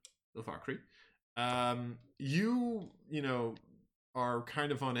 however, the Valkyrie, you know, are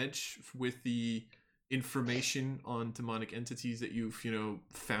kind of on edge with the information on demonic entities that you've,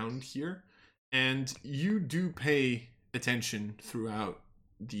 found here. And you do pay attention throughout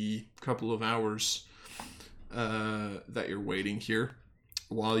the couple of hours that you're waiting here,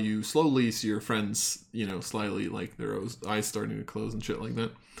 while you slowly see your friends, slightly like their eyes starting to close and shit like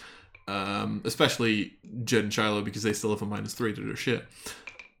that. Especially Jed and Shiloh, because they still have a -3 to their shit.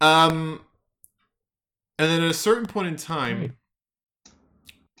 And then at a certain point in time,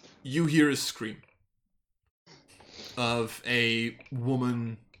 you hear a scream of a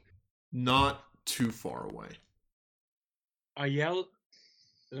woman not too far away. I yell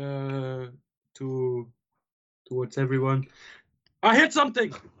towards everyone. I hit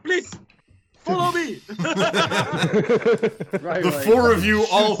something! Please! Follow me! Right, The 4 of you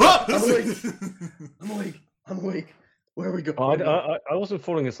all... I'm awake. Where are we going? I wasn't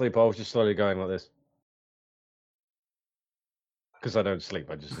falling asleep. I was just slowly going like this. Because I don't sleep.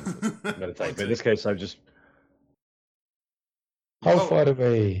 I just meditate. But in this case, I'm just. How Oh. far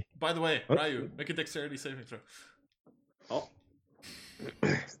away? By the way, What? Ryu, make a dexterity saving throw. Oh.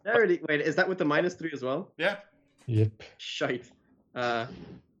 Dexterity. Wait, is that with the -3 as well? Yeah. Yep. Shite. Right,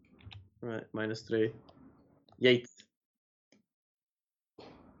 -3. Yeet.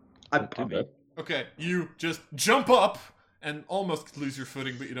 I'm Not too bad. Okay, you just jump up and almost lose your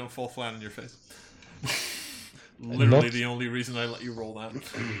footing, but you don't fall flat on your face. Literally Not- the only reason I let you roll that.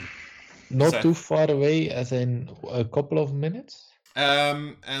 Not So- too far away, as in a couple of minutes.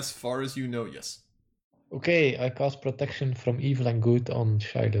 As far as you know, yes. Okay, I cast protection from evil and good on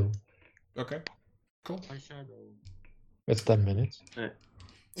Shiloh. Okay, cool. My shadow. It's 10 minutes. Yeah.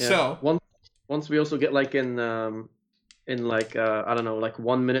 So, Once we also get like in like I don't know, like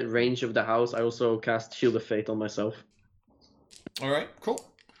 1 minute range of the house, I also cast Shield of Fate on myself. all right, cool.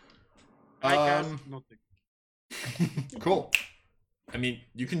 I cast nothing. Cool. I mean,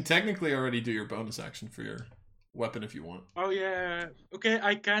 you can technically already do your bonus action for your weapon if you want. Oh yeah. Okay,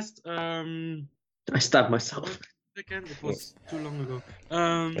 I cast I stabbed myself. again. It was too long ago.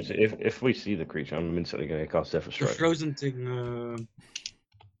 If we see the creature, I'm instantly going to cast Death The Strike. frozen thing.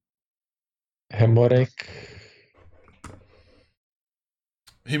 Hemorrhagic.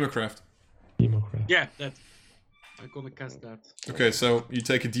 Hemocraft. Hemocraft. Yeah, that. I'm gonna cast that. Okay, so you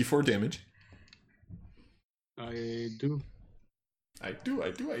take a d4 damage. I do. I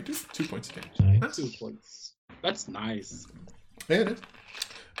do. 2 points of damage. Nice. 2 points. That's nice. Yeah, it is.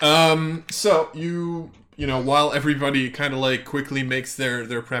 So you while everybody kind of like quickly makes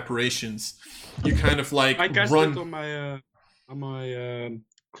their preparations, you kind of like I cast run. it on my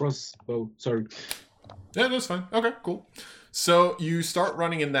crossbow. Sorry. Yeah, that's fine. Okay, cool. So you start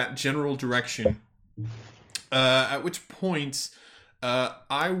running in that general direction. At which point,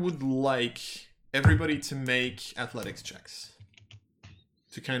 I would like everybody to make athletics checks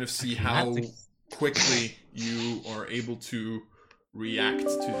to kind of see how Athletics. quickly you are able to react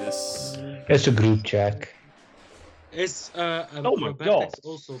to this. It's a group check. Is Oh my acrobatics God.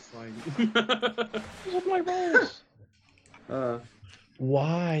 also fine? What my rolls?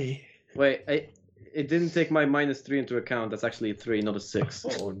 Why? Wait, it didn't take my -3 into account. That's actually a 3, not a 6.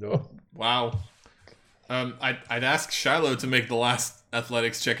 Oh no. Wow. I'd ask Shiloh to make the last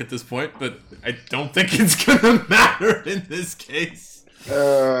athletics check at this point, but I don't think it's gonna matter in this case.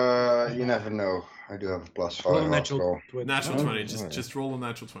 You never know. I do have a +5 Roll a after natural all. 20. Natural Oh, 20. alright. Just roll a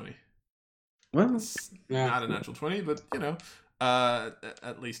natural 20. Well, It's Yeah. not a natural 20, but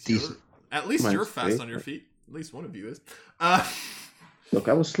at least Decent. you're Mine's fast 3. on your feet. At least one of you is. look,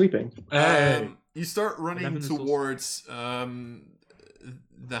 I was sleeping. Hey. You start running 11 is also- towards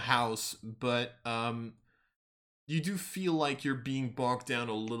the house, but you do feel like you're being bogged down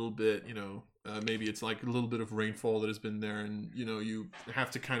a little bit, Maybe it's like a little bit of rainfall that has been there, and you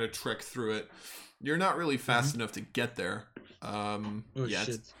have to kind of trek through it. You're not really fast enough to get there yet.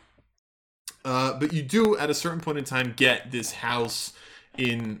 Shit. But you do, at a certain point in time, get this house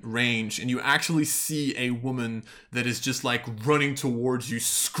in range, and you actually see a woman that is just like running towards you,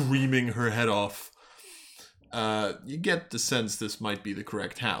 screaming her head off. You get the sense this might be the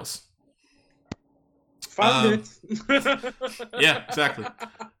correct house. Found it. Yeah, exactly.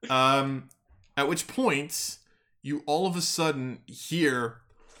 At which point, you all of a sudden hear,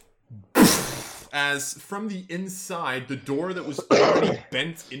 as from the inside, the door that was already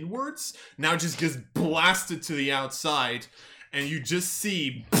bent inwards now just gets blasted to the outside, and you just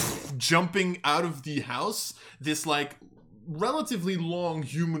see jumping out of the house this like relatively long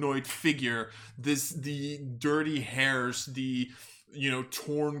humanoid figure. The dirty hairs, the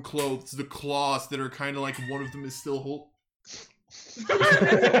torn clothes, the claws that are kind of like one of them is still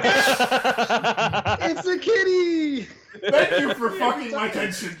It's a kitty! Thank you for fucking my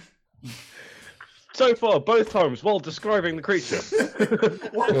attention. So far, both times while describing the creature.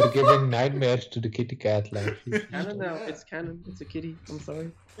 You're giving nightmares to the kitty cat. Like, Canon now. It's canon. It's a kitty. I'm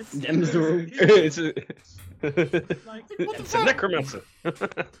sorry. It's Them's the rules. it's a, like, it's a necromancer. like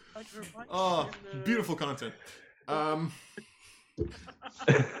her wife Oh, in, beautiful content.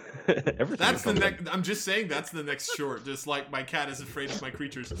 Everything That's the comes next. I'm just saying that's the next short. Just like my cat is afraid of my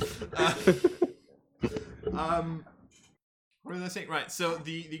creatures. What was I saying? Right. So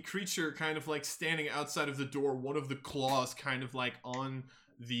the creature kind of like standing outside of the door. One of the claws kind of like on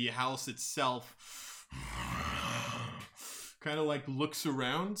the house itself. Kind of like looks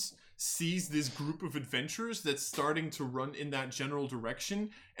around, sees this group of adventurers that's starting to run in that general direction,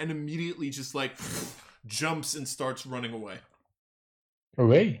 and immediately just like jumps and starts running away.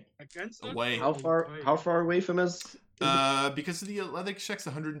 away. against her? Away. How far away from us? Because of the athletic check's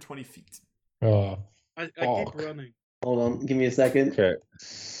 120 feet. Oh, I keep Fuck. running. Hold on. Give me a second. Okay.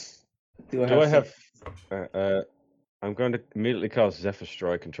 Do Do I some- have? I'm going to immediately cast Zephyr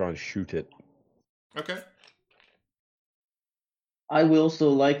Strike and try and shoot it. Okay. I would also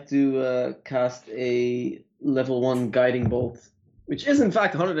like to cast a level 1 guiding bolt, which is in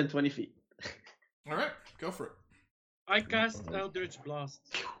fact 120 feet. All right. Go for it. I cast Eldritch Blast.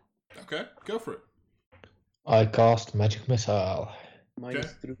 Okay. Go for it. I cast magic missile.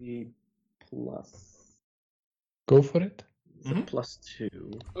 Minus 3 plus. Go for it. Mhm. Plus 2.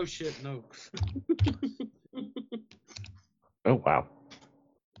 Oh shit, no. Oh wow!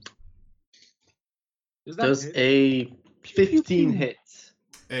 Is that Does it? a 15 hit?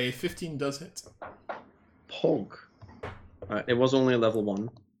 A 15 does hit. Pog. Alright, it was only a level 1.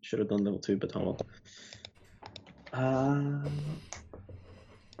 Should have done level 2, but oh well.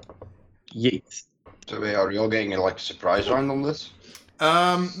 Yeet. So wait, are we all getting like a surprise round on this?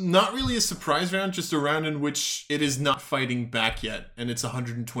 Not really a surprise round, just a round in which it is not fighting back yet, and it's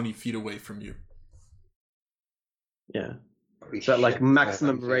 120 feet away from you. Yeah. Holy It's at like shit,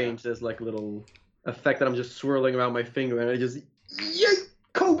 maximum yeah. range. There's like a little effect that I'm just swirling around my finger, and I just yay,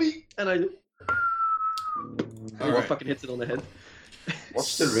 Kobe, and I just Alright. fucking hits it on the head.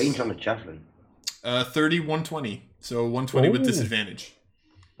 What's the range on the javelin? 30, 120. So 120 with Ooh. disadvantage.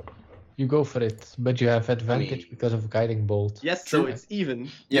 You go for it, but you have advantage because of guiding bolt. Yes, so True. it's even.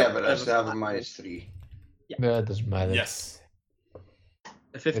 Yeah, but I Yep. still have a -3. No, it doesn't matter. Yes.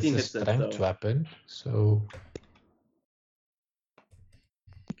 A 15 It's hits a it, strength though. weapon, so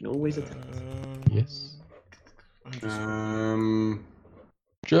You can always attack. yes. I'm just-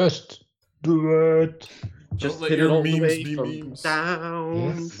 Just do it. Just let hit it your all the memes way be from memes. down,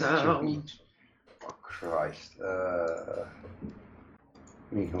 Yes. down. Oh Christ.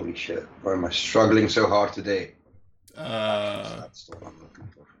 Holy shit. Why am I struggling so hard today? That's the one I'm looking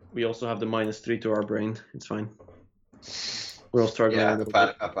for. We also have the -3 to our brain. It's fine. We're all struggling Yeah, a little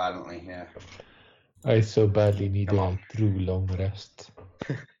bit. apparently, yeah. I so badly need Come a on. true long rest.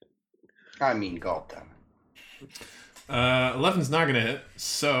 I mean, goddamn. 11's not gonna hit,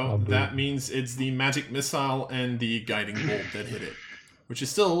 so Oh, boo. that means it's the magic missile and the guiding bolt that hit it, which is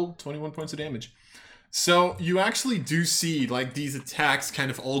still 21 points of damage. So you actually do see like these attacks kind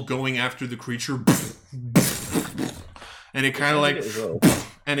of all going after the creature, and it kind of like,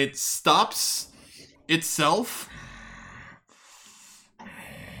 and it stops itself,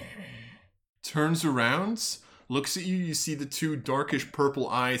 turns around, looks at you. You see the two darkish purple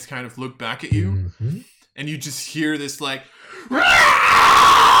eyes kind of look back at you. Mhm. And you just hear this like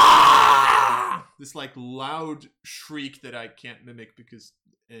this like loud shriek that I can't mimic because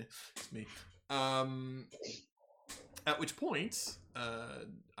it's me. At which point,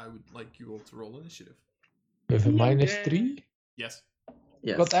 I would like you all to roll initiative. With a Yeah. -3? Yes.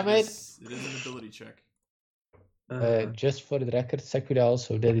 Yes. God damn it! It is an ability check. Just for the record, Sakura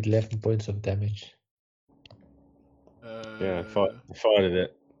also did 11 points of damage. Yeah, I fired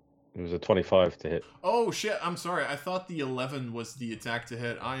it. It was a 25 to hit. Oh shit! I'm sorry. I thought the 11 was the attack to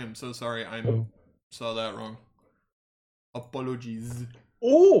hit. I am so sorry. I saw that wrong. Apologies.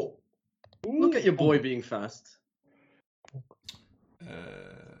 Oh! Look at your boy being fast. Wait.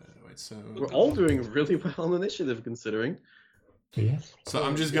 So We're all doing really well on initiative, considering. Yes. So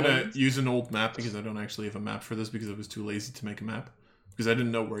I'm just gonna use an old map because I don't actually have a map for this because I was too lazy to make a map because I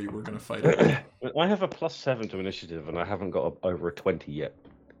didn't know where you were gonna fight it. I have a +7 to initiative, and I haven't got over a 20 yet.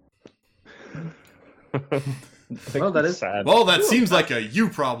 Well, that is sad. Well, that seems like a you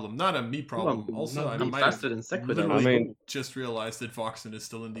problem, not a me problem. Well, Also, I I'm might faster have than Sequida. literally I mean- just realized that Voxen is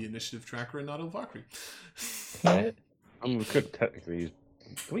still in the initiative tracker and not Elvakri. We could technically use.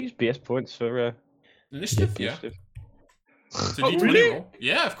 Can we use BS points for Initiative? Yeah. initiative? It's a Oh, D20 really? roll.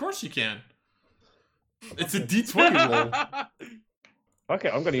 Yeah, of course you can. It's a D20 roll. Okay,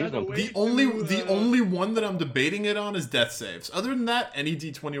 I'm going to use Is that a one. way- The only one that I'm debating it on is death saves. Other than that, any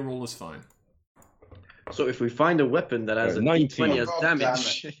D20 roll is fine. So if we find a weapon that has a 19. D20 as Oh,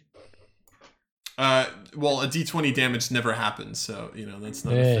 damage, Well, a D20 damage never happens, so you know that's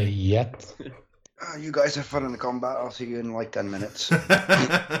not a Yet. You guys have fun in the combat. I'll see you in like 10 minutes.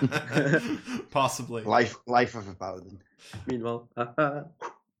 thing. Possibly. Life of a paladin. meanwhile,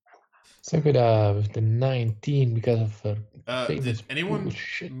 Sakura with the 19 because of her Did famous anyone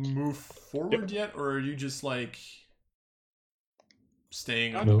bullshit. move forward yet, or are you just like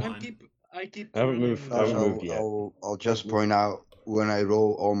staying on I'm, the No. I'm line? keep, I keep. I haven't turning, moved- I haven't moved yet. I'll just point out when I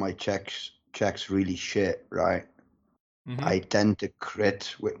roll all my checks really shit, right? Mhm. I tend to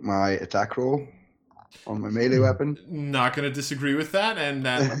crit with my attack roll on my melee weapon. Not going to disagree with that, and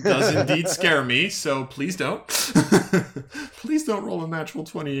that does indeed scare me. So please don't. Please don't roll a natural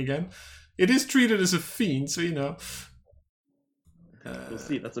 20 again. It is treated as a fiend, so you know. we'll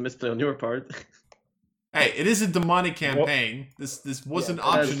see. That's a misplay on your part. Hey, it is a demonic campaign. This was an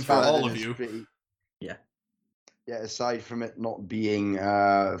option for all of you. Yeah. Yeah, aside from it not being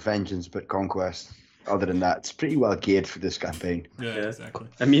vengeance but conquest, other than that, it's pretty well geared for this campaign. Yeah, Yeah. exactly.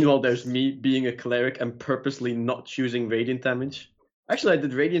 And meanwhile, there's me being a cleric and purposely not choosing radiant damage. Actually, I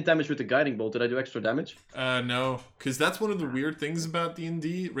did radiant damage with the guiding bolt. Did I do extra damage? No, because that's one of the weird things about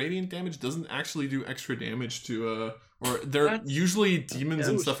D&D. Radiant damage doesn't actually do extra damage to or they're That's- usually demons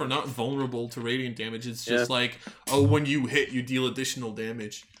and Yeah. stuff are not vulnerable to radiant damage. It's just like, oh, when you hit, you deal additional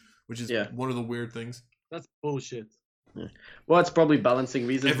damage, which is Yeah. one of the weird things. That's bullshit. Well, it's probably balancing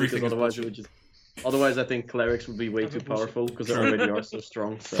reasons Everything because is otherwise it bullshit. would just. Otherwise, I think clerics would be way too Every bullshit. powerful because they already are so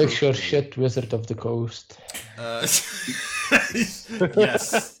strong. So. Fix your shit, Wizard of the Coast. Yes.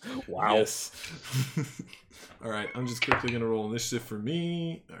 Wow. Yes. All right, I'm just quickly gonna roll initiative for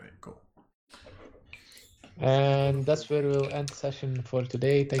me. All right, cool. And that's where we'll end the session for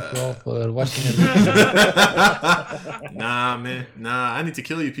today. Thank you all for watching. Nah, man. Nah, I need to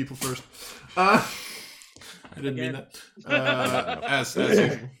kill you people first. I didn't mean that. As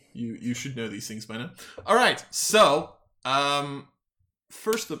usual, you should know these things by now. All right, so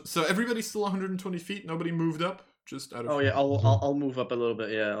so everybody's still 120 feet. Nobody moved up. Just out of Oh yeah, I'll move up a little bit.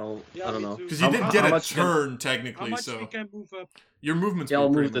 Yeah, Yeah, I don't me know. too. because you How- did how get a much can- turn How technically, much so we can move up? your movements. Yeah, I'll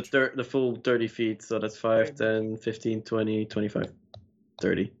were move pretty the full 30 feet. So that's 5, 10, 15, 20, 25,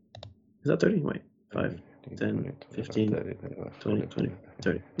 30. Is that 30? Wait, 5, 10, 15, 20, 20,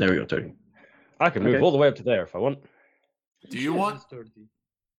 30. There we go, 30. I can move Okay. all the way up to there if I want. Do you want? It's 30.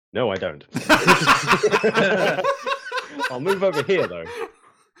 No, I don't. I'll move over here though.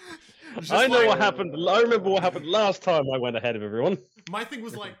 Just I know like- what happened. I remember what happened last time I went ahead of everyone. My thing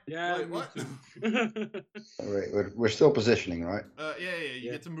was like, Yeah, wait, me what? too. All right, we're still positioning, right? Yeah. You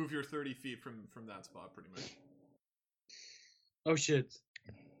Yeah. get to move your 30 feet from that spot, pretty much. Oh shit.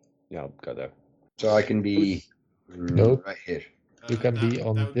 Yeah, I'll go there. So I can be Nope. right here. You can be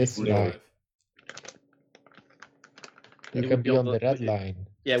on that would this 45. line. You It can would be be on on the the- red line.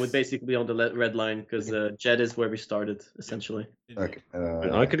 Yeah, it would basically be on the red line because Jed is where we started essentially. Okay.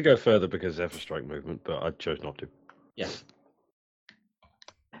 I could go further because Everstrike movement, but I chose not to. Yeah.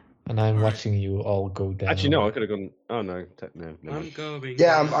 And I'm Alright. watching you all go down. Actually, no, I could have gone. Oh no, no. never I'm mind. going.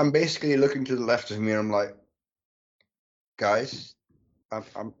 Yeah, I'm basically looking to the left of me, and I'm like, guys, I'm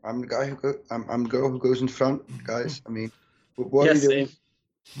the guy I'm the girl who goes in front, guys. I mean, what are Yes, you doing?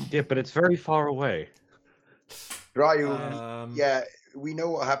 same. Yeah, but it's very far away. Ryu, Um, yeah, we know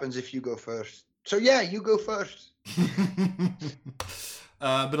what happens if you go first. So yeah, you go first.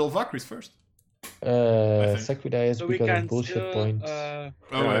 But Elvakri's first. think. Sakura is So we because can of bullshit still, points. Oh,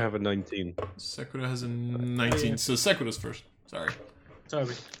 No, I wait. have a 19. Sakura has a 19, so Sakura's first. Sorry.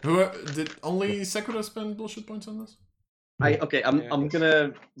 Sorry. Who did only Sekiro spend bullshit points on this? I'm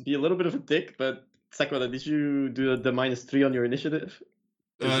gonna be a little bit of a dick, but Sakura, did you do the -3 on your initiative?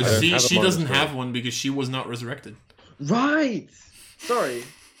 She doesn't have one because she was not resurrected. Right. Sorry.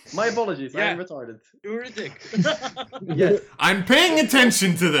 My apologies. Yeah. I'm retarded. You're a dick. Yes. I'm paying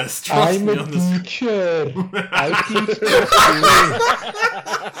attention to this. Trust I'm me a on this. teacher. I teach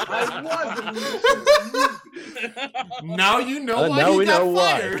I wasn't. Now you know why now he we got know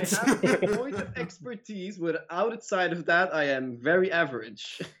why. fired. I have a point of expertise. Outside of that, I am very average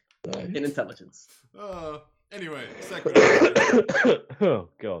in intelligence. Anyway, Sekiro. Oh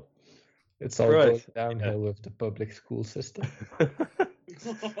god. It's all Right. going downhill with the public school system.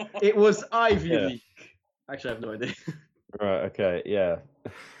 It was Ivy Yeah. League. Actually, I have no idea. Right. Okay. Yeah.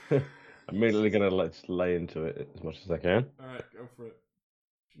 I'm immediately gonna just lay into it as much as I can. All right, go for it.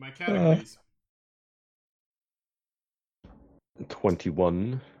 My categories.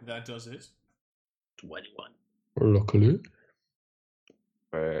 21 That does it. 21. Luckily.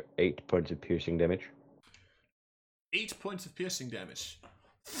 for 8 points of piercing damage. 8 points of piercing damage.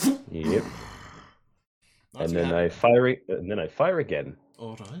 Yep. Not And too then happy. I fire again.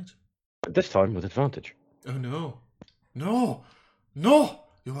 All right. But this time with advantage. Oh no, no, no!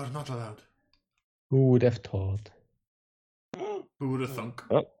 You are not allowed. Who would have thought? Who would have thunk?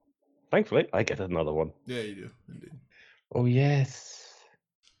 Thankfully, I get another one. Yeah, you do indeed. Oh, yes.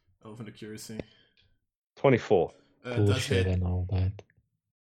 Elven accuracy. 24. Does Bullshit hit. and all that.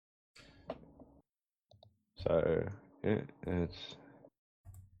 So, yeah, it's...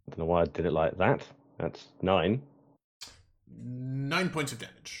 I don't know why I did it like that. That's 9. 9 points of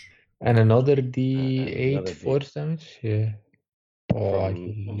damage. And another D8 another D- force damage? Yeah. Oh,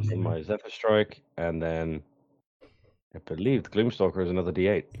 From my Zephyr Strike, and then I believe the Gloomstalker is another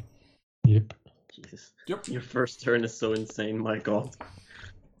D8. Yep. Jesus. Yep. Your first turn is so insane, my god.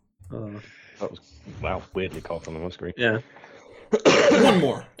 That was, wow, weirdly cocked on my screen. Yeah. One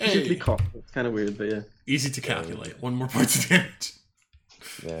more. Weirdly Hey. cocked. It's kind of weird, but yeah. Easy to calculate. 1 more point of damage.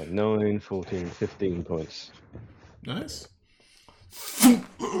 Yeah, 9, 14, 15 points. Nice.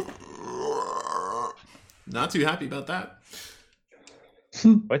 Not too happy about that.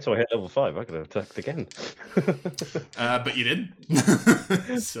 Wait till I hit level 5, I could have attacked again. But you didn't.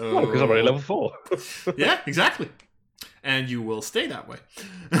 So Oh, because I'm already level 4. Yeah, exactly. And you will stay that way.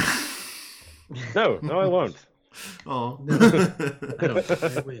 No, I won't. Oh. I don't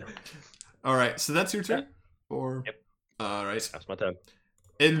I will. All right, so that's your turn? Or Yep. All right. That's my turn.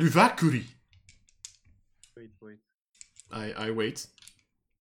 Eluvakuri. Wait. I wait.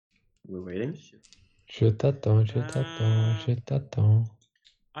 We're waiting. Shoot that down, shoot that down, shoot that down.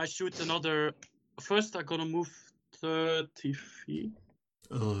 I shoot another. First, I'm gonna move 30 feet.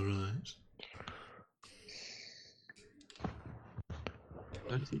 All right.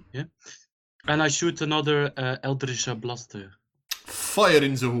 30, yeah. And I shoot another Eldritch Blaster. Fire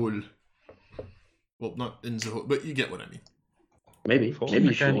in the hole. Well, not in the hole, but you get what I mean. Maybe. Four Maybe you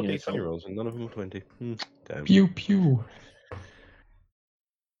mechanic. should. D20 rolls, and none of them are 20. Damn. Pew pew.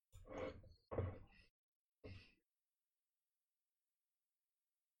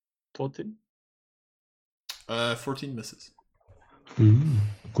 Totin. 14 misses.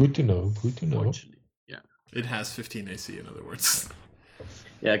 Good to know, good to know. Fortunately. Yeah. It has 15 AC, in other words.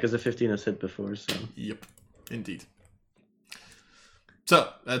 Yeah, because the 15 has hit before, so. Yep, indeed. So,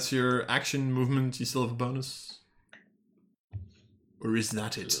 that's your action movement. You still have a bonus? Or is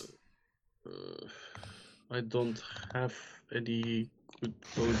that it? I don't have any good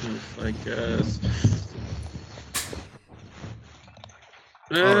bonus, I guess.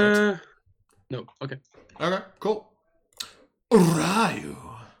 Alright. No, okay. Okay, cool. Ryu.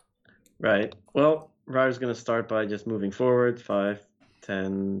 Right. Well, Ryu's going to start by just moving forward 5,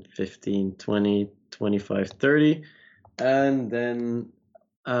 10, 15, 20, 25, 30. And then,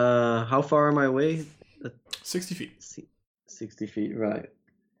 how far am I away? 60 feet. 60 feet, right.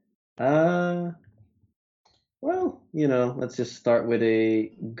 Well, let's just start with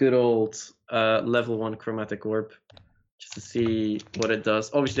a good old level 1 chromatic orb. Just to see what it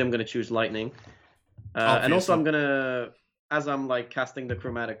does. Obviously, I'm going to choose lightning. And also, Obviously. I'm going to, as I'm like casting the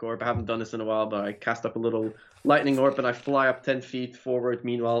chromatic orb, I haven't done this in a while, but I cast up a little lightning orb and I fly up 10 feet forward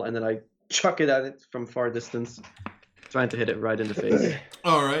meanwhile, and then I chuck it at it from far distance, trying to hit it right in the face.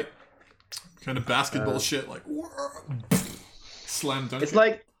 All right. Kind of basketball shit, like slam dunk.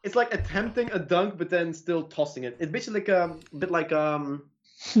 It's like attempting a dunk, but then still tossing it. It's basically like a bit like how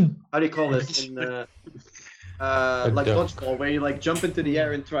do you call this? In, like dunk. dodgeball, where you like jump into the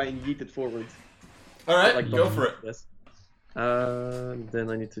air and try and yeet it forward. All right, Like go dodgeball, for it. Yes. Then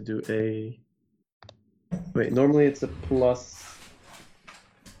I need to do a. Wait, normally it's a plus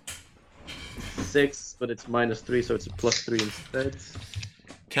 6, but it's -3, so it's a +3 instead.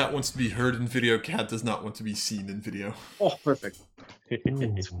 Cat wants to be heard in video. Cat does not want to be seen in video. Oh, perfect.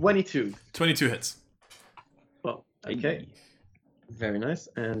 Ooh. 22. 22 hits. Well, okay. Very nice.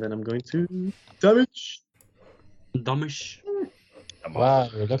 And then I'm going to damage. Damage. Wow,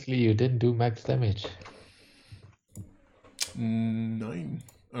 luckily you didn't do max damage. 9.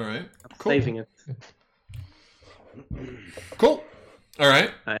 All right. Cool. Saving it. Cool. All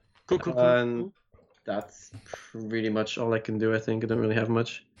right. Cool. And that's pretty much all I can do, I think. I don't really have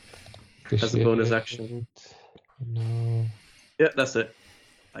much. As a bonus action. No. Yeah, that's it.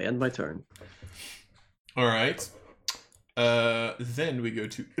 I end my turn. All right. Then we go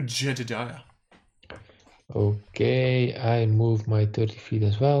to Jedediah. Okay, I move my 30 feet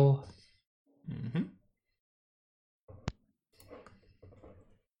as well. Mm-hmm.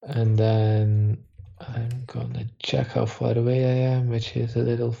 And then I'm gonna check how far away I am, which is a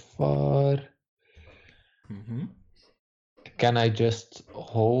little far. Mm-hmm. Can I just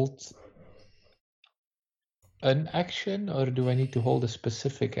hold an action, or do I need to hold a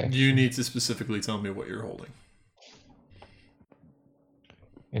specific action? You need to specifically tell me what you're holding.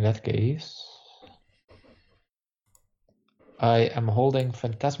 In that case, I am holding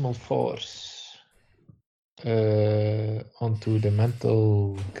Phantasmal Force onto the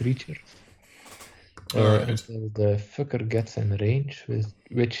mental creature. Alright. Until the fucker gets in range,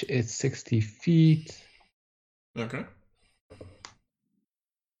 which is 60 feet. Okay.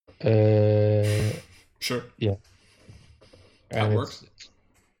 Sure. And works.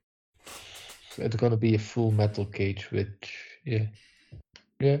 It's gonna be a full metal cage, which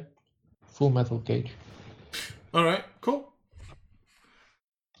yeah, full metal cage. All right. Cool.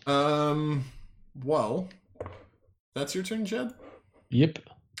 Well, that's your turn, Jed. Yep.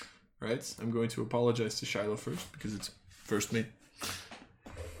 Right. I'm going to apologize to Shiloh first because it's first me.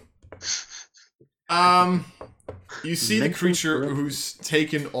 You see the creature who's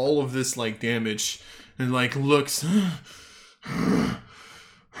taken all of this like damage and like looks and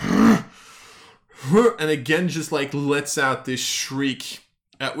again just like lets out this shriek,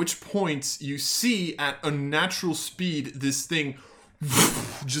 at which point you see at unnatural speed this thing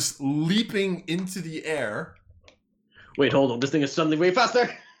just leaping into the air. Wait, hold on. This thing is suddenly way faster.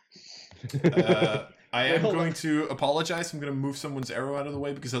 I am hold going on. to apologize. I'm going to move someone's arrow out of the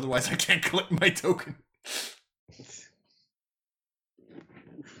way because otherwise I can't collect my token.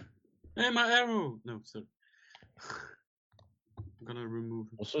 Hey, my arrow! No, sorry. I'm gonna remove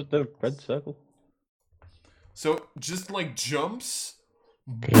it. Also, the red circle. So just like jumps,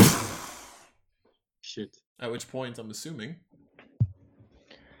 Shit. at which point I'm assuming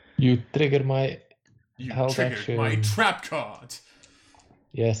You trigger my you held triggered my action. trap card.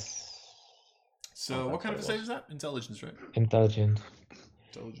 Yes, So Oh, what that's kind of a what it save was. is that? Intelligence, right? intelligent.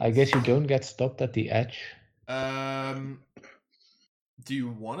 Intelligence. I guess you don't get stopped at the edge. Do you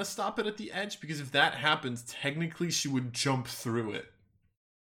want to stop it at the edge? Because if that happens, technically she would jump through it.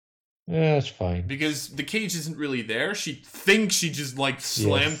 Yeah, that's fine. Because the cage isn't really there. She thinks she just like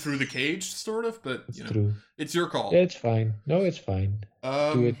slammed Yes. through the cage, sort of. But It's you know, true. it's your call. Yeah, it's fine. No, it's fine.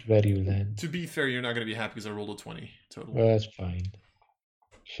 Do it where you land. To be fair, you're not going to be happy because I rolled a 20 total. Well, that's fine.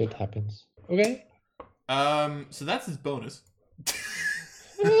 Shit happens. Okay. So that's his bonus.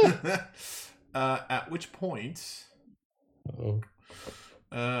 At which point, Oh,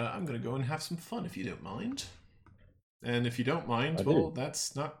 I'm gonna go and have some fun if you don't mind. And if you don't mind, I well, do.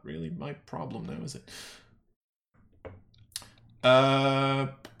 that's not really my problem now, is it?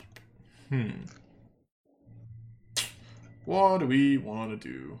 What do we want to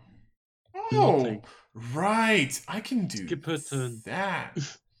do? Oh, Nothing. right. I can do Skip her turn. that.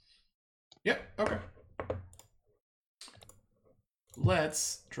 Yep. Okay.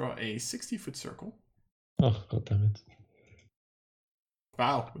 Let's draw a 60-foot circle. oh, god damn it.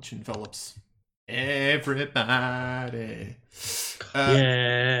 Wow, which envelops everybody.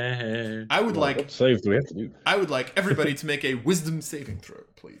 Yeah. I would like What save do we have to do? everybody to make a wisdom saving throw,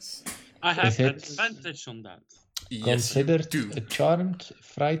 please. I have Is it- advantage on that. Yes, Considered you do. a charmed,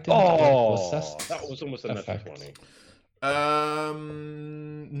 frightened, or possessed. that was almost a natural effect.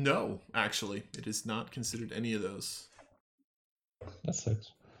 20. No, actually, it is not considered any of those. That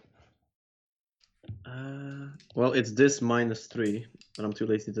sucks. Well, it's this -3, but I'm too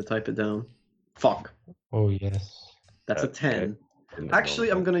lazy to type it down. Fuck. Oh, yes. That's a Okay. 10. Actually,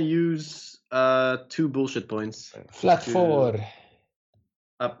 I'm gonna use 2 bullshit points. Flat to 4.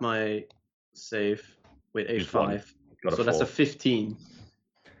 Up my save. Wait, Use one. H5. Got a So that's a 4. 15.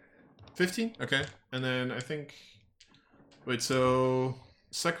 15? Okay. And then I think... Wait, so...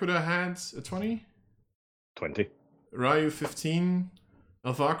 Sequida had a 20? 20. Ryu 15?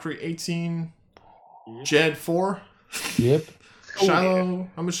 Alvakri 18? Jed 4. Yep. Shiloh,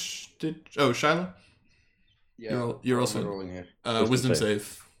 how much did... Oh, Shiloh? Yeah, You're what am I also... rolling here? Wisdom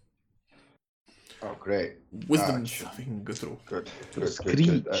save. Oh, great. Wisdom shit. saving, good throw. Good.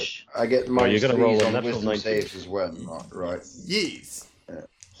 Screech. I get Oh, you're minus gonna 3s roll a on natural wisdom 19. saves as well. Right. Yes.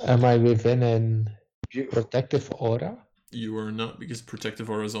 Am I within an Beautiful. protective aura? You are not, because Protective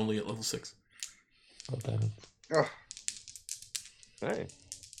Aura is only at level 6. Oh, damn it. Oh, Hey.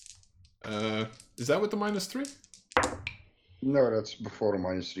 Is that with the -3? no, that's before the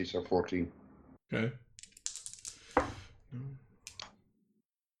minus 3, so 14. Okay.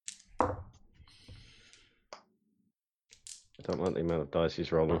 I don't like the amount of dice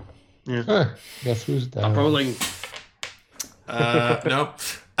he's rolling. Huh, guess who's down? I'm rolling. No.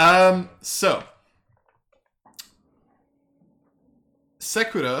 So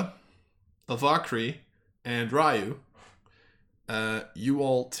Sekura, Lavakri, and Ryu, you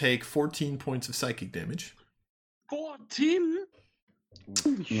all take 14 points of psychic damage. 14?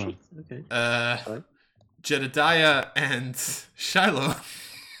 Holy shit. Okay. Fine. Jedediah and Shiloh,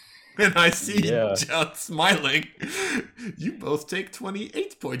 and I see Yeah. Judd smiling. You both take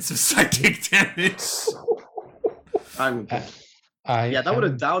 28 points of psychic damage. I'm. I That would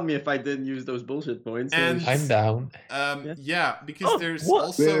have am- downed me if I didn't use those bullshit points. And- I'm down. Yeah, because there's what?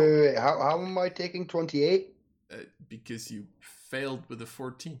 also Wait. How am I taking 28? because you failed with a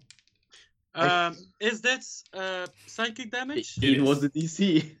 14. Is that psychic damage? It 18 was is. the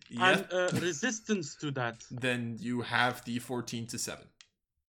DC. Yeah. And resistance to that. Then you have the 14 to 7.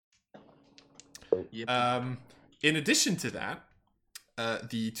 Yep. In addition to that,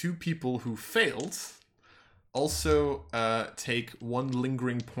 the two people who failed also take 1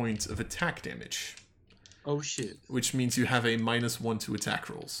 lingering point of attack damage, Oh shit. which means you have a -1 to attack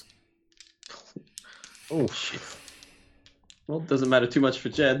rolls. Oh shit. Well, doesn't matter too much for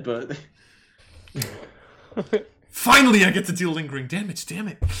Jed, but Finally, I get to deal lingering damage. Damn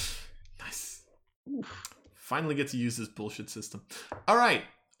it! Nice. Finally, get to use this bullshit system. All right.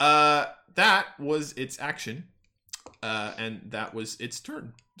 That was its action, and that was its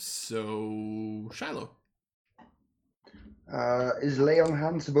turn. So, Shiloh, Is lay on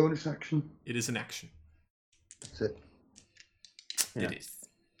hands a bonus action? it is an action. That's it. Yeah. It is.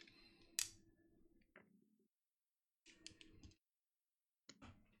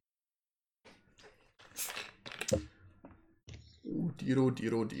 Oh dear, oh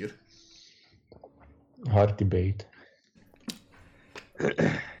dear, oh dear. Hard debate.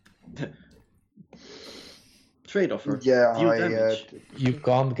 trade offer. Yeah, Deal I. damage. You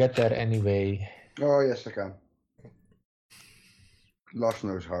can't get there anyway. Oh, yes, I can. Lars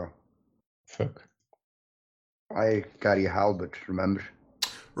knows how. Fuck. I carry a halberd, remember?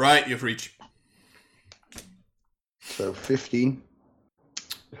 Right, you've reached. So 15,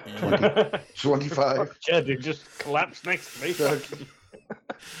 25, Jed, you just collapsed next to me. 30.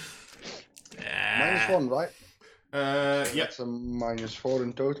 -1, right? Yep. That's a -4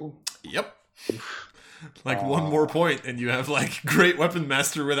 in total. Yep. Like one more point, and you have like Great Weapon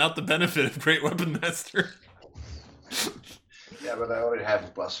Master without the benefit of Great Weapon Master. Yeah, but I already have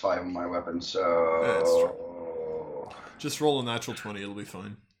a +5 on my weapon, so. That's Just roll a natural 20, it'll be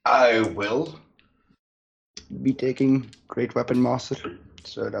fine. I will be taking Great Weapon Master,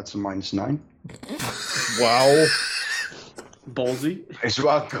 so that's a -9. Wow. Ballsy. It's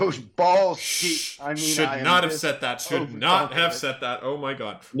what goes balls deep. I mean, Should I am not have just said that. Should not have overconfident. said that. Oh my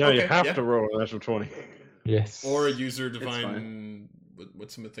god. No, you Okay, have yeah. to roll a natural 20. Yes. Or a user fine. divine.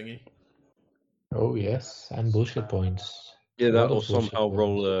 What's the thingy? Oh yes, and bullshit points. Yeah, A that lot will of bullshit somehow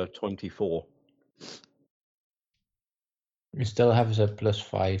roll points. a 24. You still have the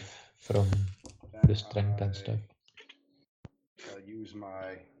 +5 from the strength and stuff. I'll use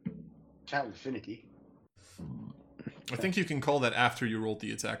my Channel Affinity. I think you can call that after you rolled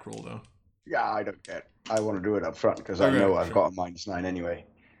the attack roll, though. Yeah, I don't care. I want to do it up front because Okay, I know I've sure. got a -9 anyway.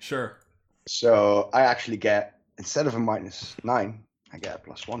 Sure. So I actually get, instead of a -9, I get a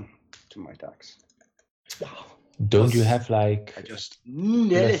 +1 to my attacks. Don't you have like I just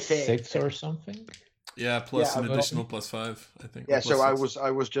nullify. +6 or something? Yeah, plus Yeah, an but- additional +5, I think. Yeah, or so +6.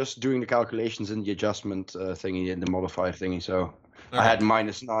 I was just doing the calculations in the adjustment thingy and the modifier thingy. So Okay. I had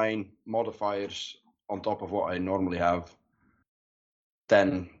 -9 modifiers on top of what I normally have.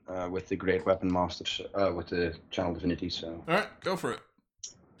 Then with the Great Weapon Masters, with the Channel Divinity. So All right, go for it.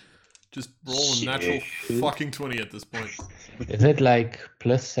 Just roll a natural fucking 20 at this point. Is it like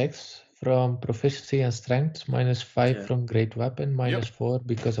 +6 from proficiency and strength, -5 Yeah. from great weapon, -4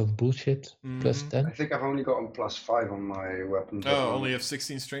 because of bullshit, Mhm. +10? I think I've only got a +5 on my weapons. Oh, only have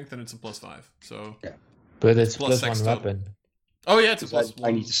 16 strength, and it's a +5. So But it's plus +1 X total. weapon. Oh yeah, it's a 'Cause +1.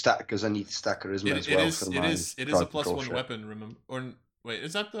 I need to stack because I need to stack charisma as well. It is a +1 weapon. Remember? Or wait,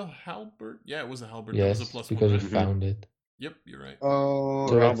 is that the halberd? Yeah, it was a halberd. That was Yes, a +1. because Right? we found it. Yep, you're right. Oh,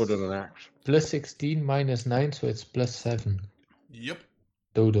 So Halberd it's and an axe. plus 16 minus 9, so it's plus 7 Yep,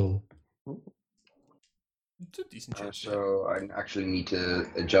 total. it's a decent chance. so I actually need to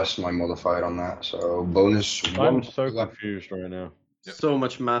adjust my modifier on that. So bonus I'm 1. so confused right now. Yep. So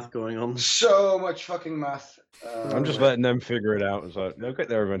much math going on. So much fucking math. I'm just letting them figure it out. It's like they'll get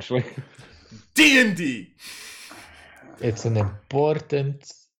there eventually. D&D. It's an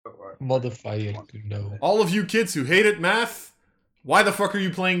important modifier to know. All of you kids who hated math, why the fuck are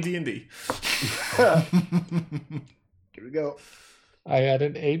you playing D&D? Here we go. I had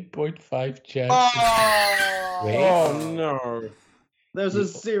an 8.5 chance. Oh, Wait. Oh no! There's a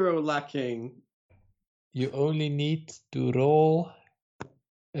 0 lacking. You only need to roll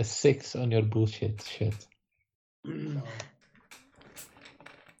a 6 on your bullshit shit. How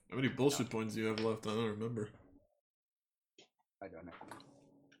many bullshit points do you have left? I don't remember. I don't know.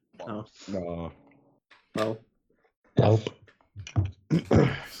 Oh, No. well, Nope.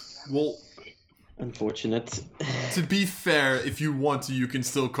 Well, unfortunate. to be fair, if you want to, you can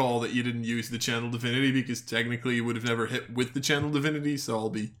still call that you didn't use the channel divinity because technically you would have never hit with the channel divinity, so I'll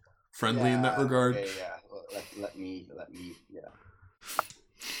be friendly in that regard. Okay, yeah. Let me. Yeah.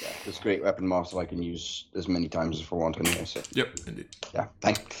 Yeah, this great weapon master I can use as many times as I want anyway. So Yep, indeed. yeah,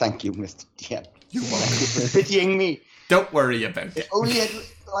 thank you, Mr. DM. You're Thank you welcome. for pitying me. Don't worry about It it. only had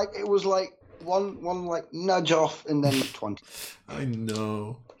it was like one like nudge off and then 20. I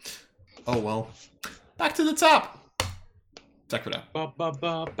know. Oh well. Back to the top. Check it out. Ba ba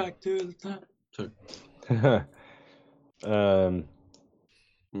ba. Back to the top. Sorry.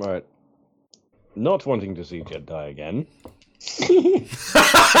 Right. Not wanting to see Jed die again.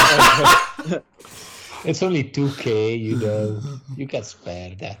 It's only 2k, you know. You can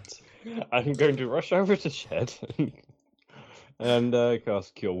spare that. I'm going to rush over to Jed and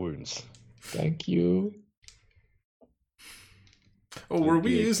cast Cure Wounds. Thank you. Oh, were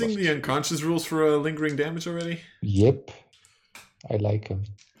we D8 using plus the 2. unconscious rules for lingering damage already? Yep. I like them.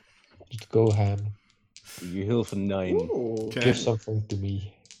 Just go ham. You heal for 9. Ooh. Okay. Give something to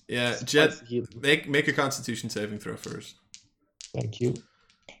me. Yeah, Jet, Spicy healing. make a Constitution saving throw first. Thank you.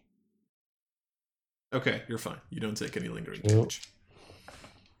 Okay, you're fine. You don't take any lingering Cool. damage.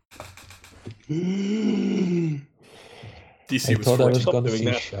 DC I was thought I 14. was Stop gonna doing see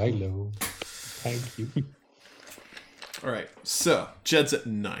that. Shiloh. Thank you. All right, so Jed's at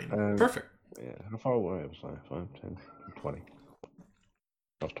 9. Perfect. Yeah, how far away was I? 5, 10, 20.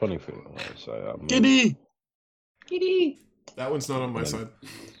 I was 20 feet away, so Kitty! That one's not on my side.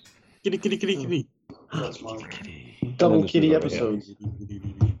 Kitty, kitty, kitty, kitty. That's mine. Double this kitty is over here.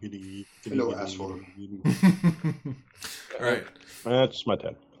 episode. Hello, asshole. All right. That's my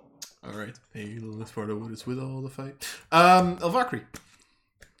turn. All right. Hail the Sparta what is with all the fight. Elvakri,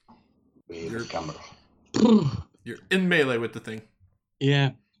 With You're- the camera. you're in melee with the thing. Yeah,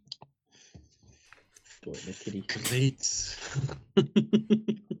 Boy, the kitty. great.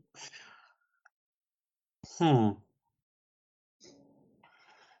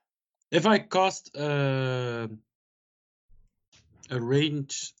 If I cast a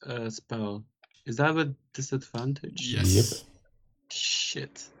range spell, is that a disadvantage? Yes.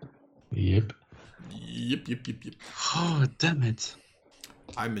 Shit. Yep. Yep. Oh, damn it.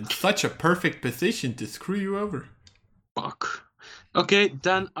 I'm in such a perfect position to screw you over. Fuck. Okay,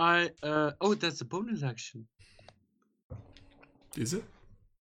 then I. Oh, that's a bonus action. Is it?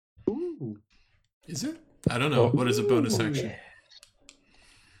 Ooh. Is it? I don't know. What is a bonus Ooh. action?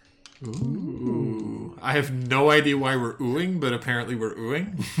 Ooh. I have no idea why we're oohing, but apparently we're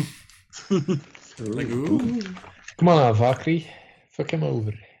oohing. Like, ooh. Come on, Vakri. Fuck him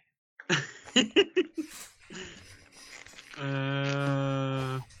over.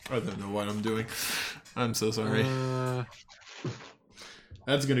 I don't know what I'm doing. I'm so sorry. uh,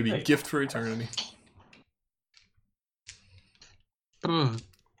 That's gonna be gift for eternity.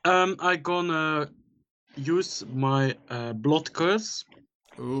 I gonna use my blood curse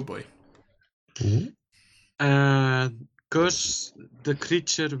Oh boy. and curse the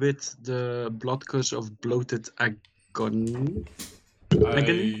creature with the blood curse of bloated agony.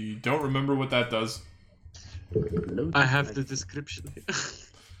 Agony? I don't remember what that does. I have the description here.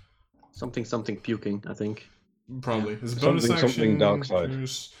 Something puking, I think. Probably. As a bonus Something- action, something dark side.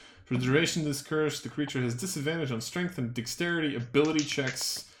 there's- for the duration of this curse, the creature has disadvantage on strength and dexterity ability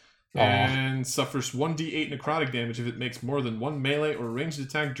checks and suffers 1d8 necrotic damage if it makes more than one melee or ranged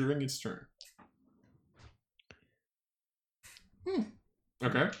attack during its turn.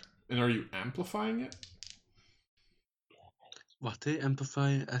 Okay. And are you amplifying it? What?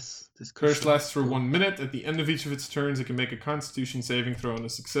 Amplify as this Curse lasts for 1 minute. At the end of each of its turns, it can make a Constitution saving throw. On a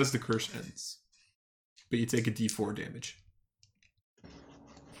success, the curse ends. But you take a D4 damage.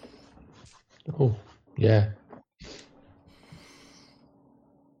 Oh, yeah.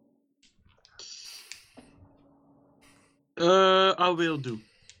 I will do.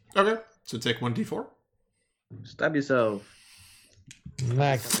 Okay, so take 1d4. Stab yourself.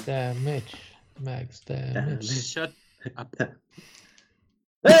 Max damage. Max damage. Shut up.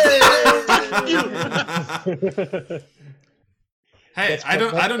 Hey, That's I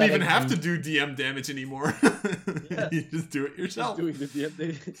don't what even have to means. do DM damage anymore. Yeah. You just do it yourself. Doing the DM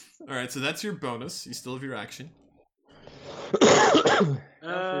thing. Alright, so that's your bonus. You still have your action. For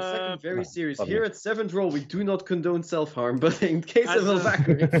a second, very serious. pardon Here me. at 7th roll, we do not condone self-harm, but in case As of a-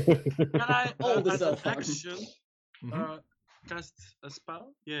 Valkyrie, Can I, All the as an self-harm. action, Mhm. cast a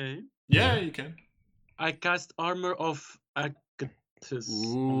spell? Yeah. Yeah, you can. I cast Armor of Agathis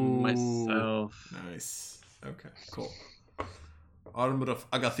Ooh. on myself. Nice. Okay, cool. Armor of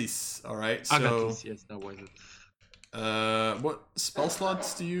Agathis. Alright, so Agathis, yes, that was it. what spell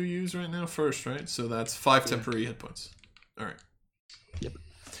slots do you use right now? First, right? So that's 5 Yeah. temporary hit points. Alright.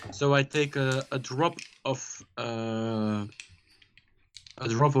 So I take a drop of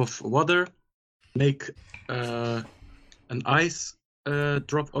water, make an ice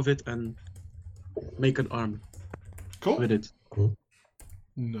drop of it, and make an arm Cool. with it.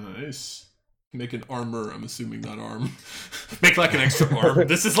 Nice. Make an armor, I'm assuming, not arm. Make like an extra arm.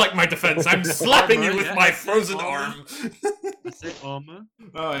 This is like my defense. I'm slapping you Armor, with yeah, my that's it, frozen armor. arm. I say armor.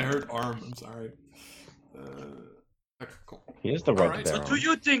 Oh, I heard arm. I'm sorry. Okay, cool. He has the right Alright. to bear What do arms.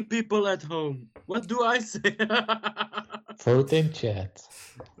 you think, people at home? What do I say? Vote in chat.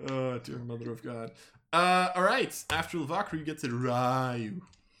 Oh, dear mother of God. Alright. After Valkyrie, you get to Ryu.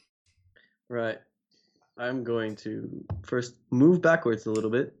 right. I'm going to first move backwards a little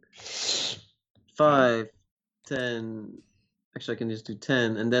bit. 5, 10. Actually, I can just do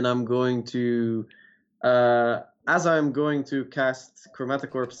 10, and then I'm going to, as I'm going to cast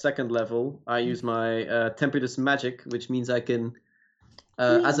Chromatic Orb 2nd level, I use my Tempetus Magic, which means I can,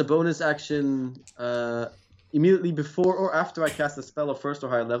 as a bonus action, immediately before or after I cast a spell of 1st or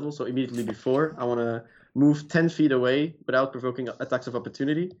higher level, so immediately before, I want to move 10 feet away without provoking attacks of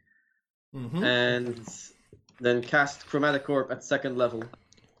opportunity, Mm-hmm. and then cast Chromatic Orb at 2nd level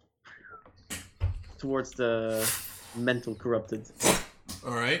towards the Mental Corrupted,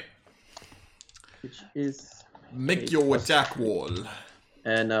 Alright. which is... Make your attack wall.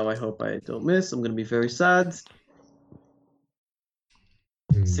 And now I hope I don't miss. I'm gonna be very sad.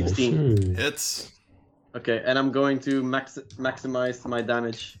 16. Hits. Okay, and I'm going to maximize my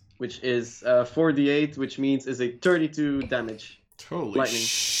damage, which is 4d8, which means is a 32 damage. Holy Lightning.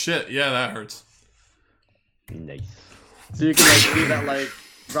 shit. Yeah, that hurts. Nice. So you can like see that like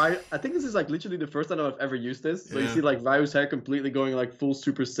Ryu, I think this is like literally the first time I've ever used this. So you Yeah. see like Ryu's hair completely going like full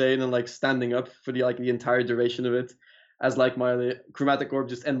Super Saiyan and like standing up for the entire duration of it, as like my Chromatic Orb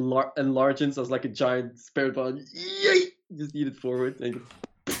just enlarges as like a giant spirit ball. Yay! Just eat it forward. And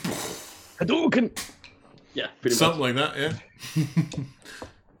Hadouken! yeah, pretty Something much. like that, yeah.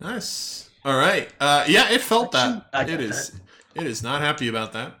 Nice. Alright. Yeah, it felt that. It is not happy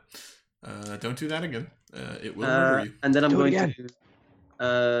about that. Don't do that again. It will murder you. And then I'm Do it going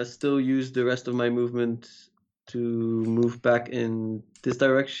to still use the rest of my movement to move back in this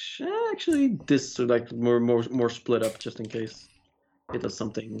direction. Actually, this so like more split up just in case it does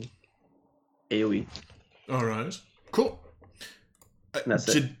something AoE. Alright. Cool. That's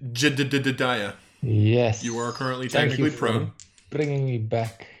it. Jedediah. Yes. You are currently Thank you technically for prone. bringing me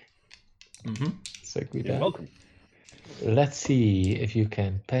back. Mm-hmm. Sequida. You're welcome. Let's see if you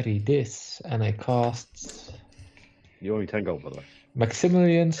can parry this. And I cast You owe me 10 gold, by the way.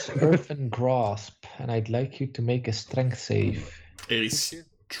 Maximilian's Earthen Grasp. And I'd like you to make a strength save. A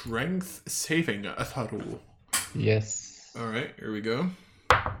strength saving throw. Yes. Alright, here we go.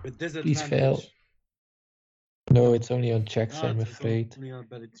 With Please disadvantage. fail. No, it's only on checks, Ah, I'm it's afraid. only our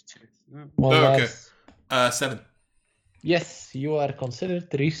ability checks. No. One Oh, okay. less. 7. Yes, you are considered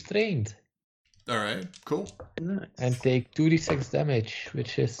restrained. Alright, cool. Nice. And take 2d6 damage,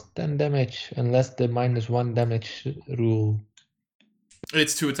 which is 10 damage, unless the -1 damage rule.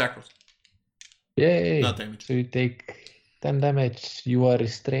 It's 2 attack rolls, Yay! not damage. So you take 10 damage, you are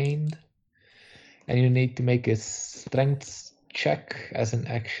restrained, and you need to make a strength check as an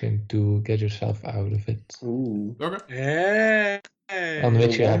action to get yourself out of it. Ooh. Okay. Hey. On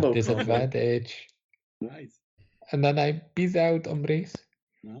which you have Wombo disadvantage. Nice. And then I peace out, hombres.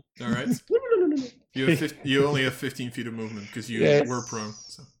 Alright. You only have 15 feet of movement because you Yes. were prone.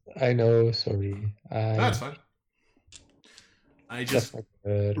 So. I know, sorry. That's fine. I just That's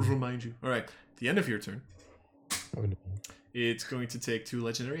like, remind you. All right, at the end of your turn, oh, no. it's going to take 2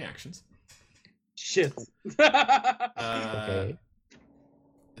 legendary actions. Shit. Okay.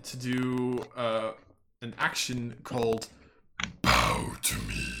 To do an action called Bow to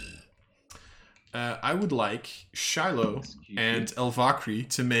Me. I would like Shiloh and Elvakri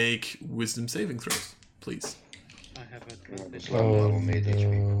to make wisdom saving throws, please. I have advantage. Well, Oh, level made HP.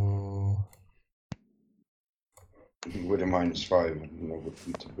 no. With a -5, I don't know what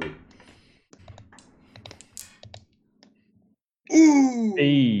to do. Ooh!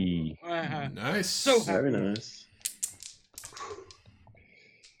 Hey. Nice. So happy. Very nice.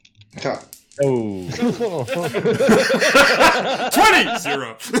 Yeah. Oh. 20!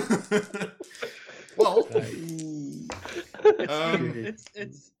 0. Well,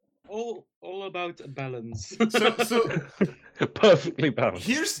 It's all about balance. so Perfectly balanced.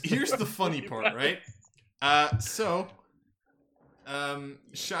 here's the funny part, right?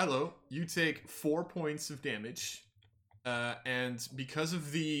 Shiloh, you take 4 points of damage, and because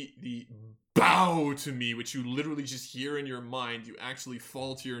of the bow to me, which you literally just hear in your mind, you actually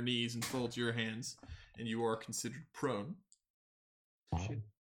fall to your knees and fall to your hands, and you are considered prone.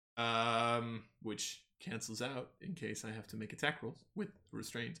 Which cancels out in case I have to make attack rolls with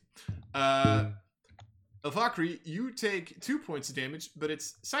restraint. Elvakri, you take 2 points of damage, but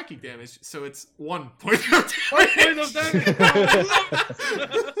it's psychic damage, so it's 1 point of damage. 1 point of damage!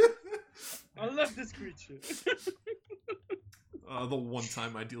 I love this creature. The one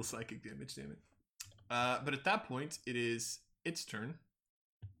time I deal psychic damage, damn it. But at that point, it is its turn.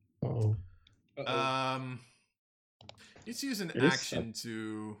 Oh. It's use an It is action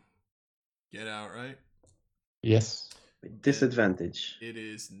to get out, right? Yes. With disadvantage. It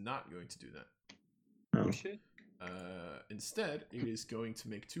is not going to do that. Oh. Shit. Instead, it is going to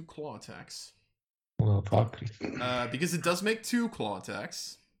make 2 claw attacks. Well, Valkyrie. Because it does make 2 claw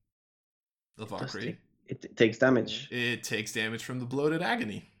attacks. The Valkyrie. It takes damage. It takes damage from the bloated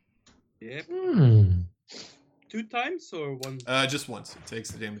agony. Yep. 2 times or 1? Just once. It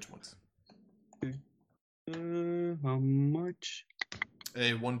takes the damage once. How much?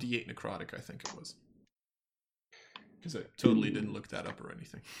 A 1d8 necrotic, I think it was. Because I totally didn't look that up or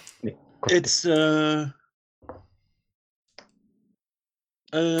anything. It's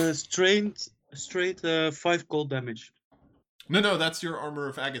straight 5 cold damage. No, that's your armor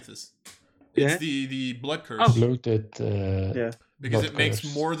of Agathis. It's Yeah? the blood curse. Oh. Bloated. Yeah. Because blood it makes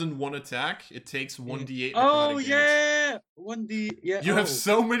curse. more than 1 attack. It takes 1d8 necrotic Oh damage. yeah, 1d. Yeah. You have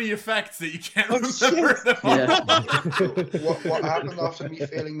so many effects that you can't Oh, remember shit. them all. Yeah. What happened after me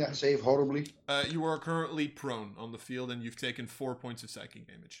failing that save horribly? You are currently prone on the field, and you've taken 4 points of psychic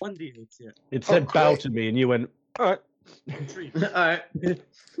damage. 1d8. Yeah. It said Oh, bow great. to me, and you went, alright. 3. Alright.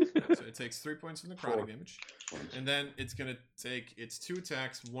 So it takes 3 points of necrotic damage. And then it's going to take its 2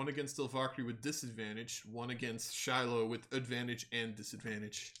 attacks, 1 against Elvakri with disadvantage, 1 against Shiloh with advantage and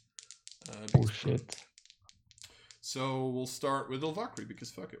disadvantage. Oh because- shit. So we'll start with Elvakri,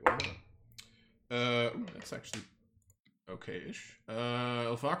 because fuck it, why not? That's actually okay-ish.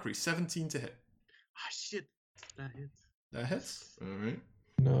 Elvakri, 17 to hit. Ah shit, that hit. That hits. Alright.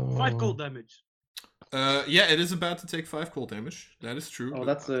 No. 5 cold damage. Yeah, it is about to take 5 cold damage. That is true. Oh, but-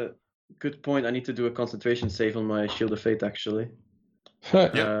 that's a good point. I need to do a concentration save on my Shield of Fate, actually.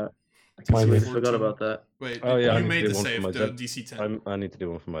 Yeah. My I bad. forgot about that. Wait, Oh, yeah, I you need made to the do one for save, my the Zed. DC 10. I need to do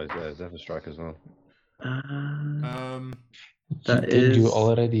one for my Zephyr Strike as well. That Did you is-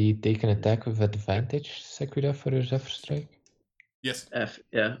 already take an attack with advantage, Sakura, for your Zephyr Strike? Yes,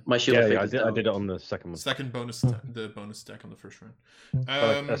 Yeah, my Shield of Fate Yeah, is I down. did it on the second one. second bonus, the bonus attack on the first round. But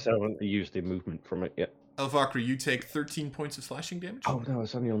I haven't used the movement from it yet. Elvakri, you take 13 points of slashing damage. Oh no,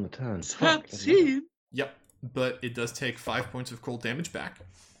 it's only on the turn. Fuck. 13. Yep, but it does take 5 points of cold damage back.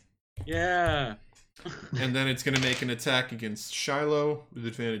 Yeah. And then it's going to make an attack against Shiloh with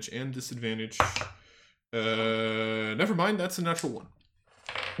advantage and disadvantage. Never mind, that's a natural 1.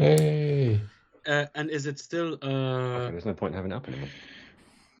 Hey. And is it still Okay, there's no point in having it up anymore.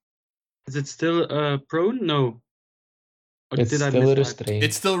 prone? No. Or It's did I still miss that? restrained.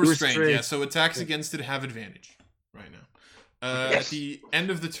 It's still restrained, Restrained. yeah, so attacks against it have advantage right now. At the end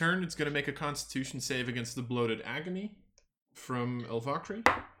of the turn, it's going to make a constitution save against the bloated agony from Elvakri.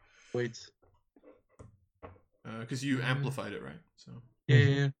 Wait. Because you amplified it, right? So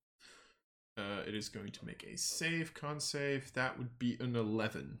Yeah. it is going to make a save, con save. That would be an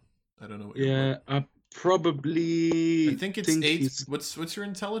 11. I don't know what your Yeah. I probably. I think it's 8. he's- What's your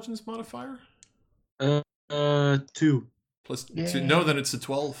intelligence modifier? 2. Plus Yeah. 2. No, then it's a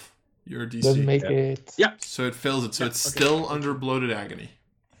 12. Your DC. Doesn't make Yeah. it. Yeah. So it fails it. So Yeah, it's okay. still under bloated agony.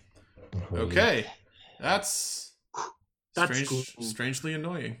 Holy. Okay. That's That's cool. Strangely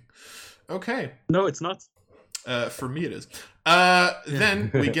annoying. Okay. No, it's not. For me it is.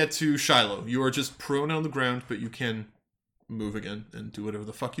 Then we get to Shiloh. You are just prone on the ground, but you can move again and do whatever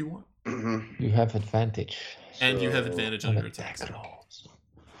the fuck you want. Mm-hmm. You have advantage And you have advantage on on your attack attacks. rolls.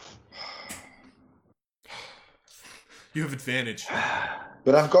 You have advantage.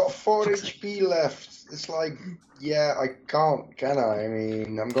 But I've got 4 HP left. It's like, yeah, I can't, can I? I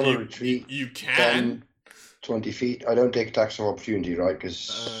mean, I'm gonna retreat You 10, can. 20 feet. I don't take attacks of opportunity, right?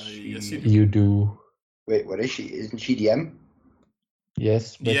 Because Yes, you do. You do. Wait, what is she? Isn't she DM?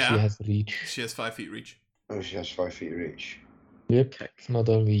 Yes, but Yeah. she has reach. She has 5 feet reach. Oh, she has 5 feet reach. Yep. It's not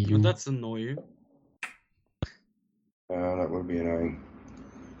only you. But that's annoying. That would be annoying.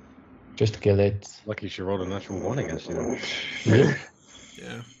 Just kill it. Lucky she rolled a natural 1 against you. Yep.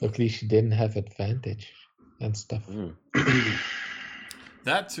 Yeah. Luckily she didn't have advantage and stuff. Mm.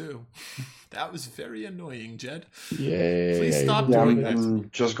 That too. That was very annoying, Jed. Yay! Please I stop know. Yeah, doing I'm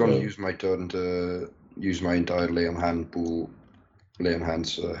just gonna Yeah. use my turn to use my entire lay on hand pool, lay on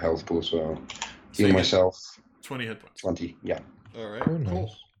hands health pool, so I'll So heal you get myself 20 hit points. 20. Yeah. Alright, Oh, cool.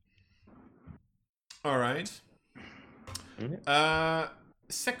 nice. Alright. Yeah.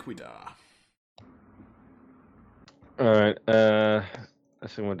 Sequida. Alright,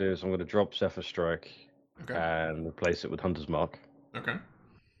 next thing I'm going to do is I'm going to drop Zephyr Strike Okay. and replace it with Hunter's Mark. Okay.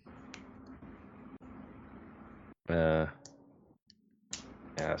 Yeah,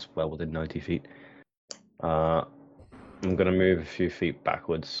 that's well within 90 feet. I'm going to move a few feet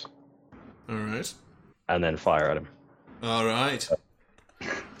backwards Alright. and then fire at him. Alright.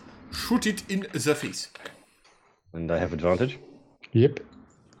 Shoot it in the face. And I have advantage. Yep.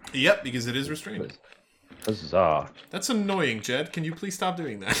 Yep, because it is restrained. Huzzah. That's annoying, Jed. Can you please stop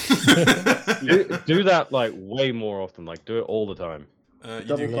doing that? do that like way more often, like do it all the time. You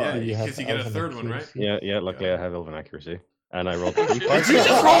Double do, five. yeah, have because you get a elven third one, right? accuracy. Yeah, luckily I have Elven Accuracy. And I rolled 3 Did you 5s.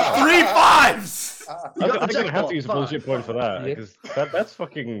 just roll 3 5s? I'm got the gonna have jackpot, to use a fuck. bullshit point for that, Yep. because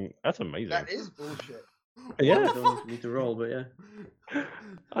that's amazing. That is bullshit. Yeah, I don't need to roll, but yeah.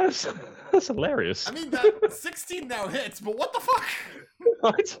 that's hilarious. I mean, that 16 now hits, but what the fuck?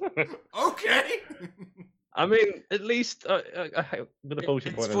 Okay. I mean, at least with a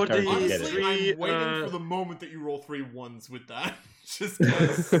bullshit It's point, for I'm the guaranteed to Honestly, get it. three, I'm waiting uh, for the moment that you roll 3 1s with that. Just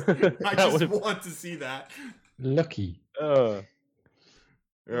because I That just would've- want to see that. Lucky. Right,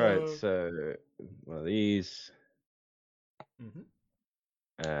 so one of these Mhm.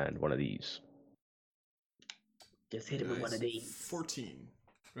 and one of these. Just hit him with one of Nice. these. 14,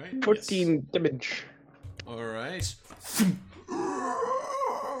 right? 14 damage. All right.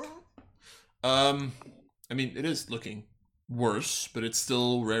 I mean, it is looking worse, but it's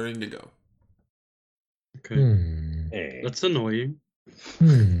still raring to go. Okay. Hmm. That's annoying.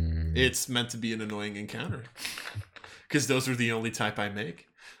 Hmm. It's meant to be an annoying encounter. Because those are the only type I make.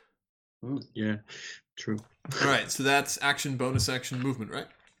 Yeah, true. Alright, so that's action, bonus action, movement, right?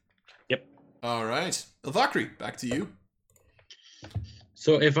 Yep. Alright. Elvakri, back to you.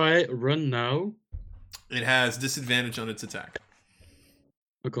 So if I run now, It has disadvantage on its attack.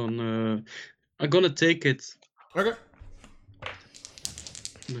 I'm gonna take it. Okay.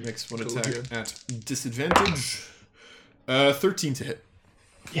 Next one Go attack here. at disadvantage. 13 to hit.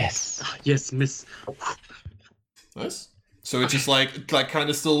 Yes. Yes, miss. Nice. So it's just like kind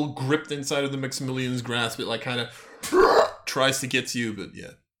of still gripped inside of the Maximilian's grasp. It like kind of tries to get to you, but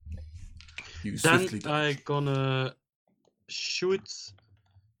yeah. You Then swiftly dodge. I gonna shoot.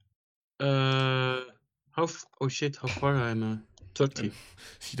 How far am I? 30.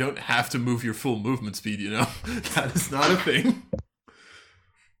 You don't have to move your full movement speed, you know. That is not a thing.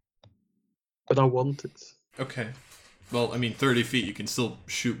 But I want it. Okay. Well, I mean, 30 feet, you can still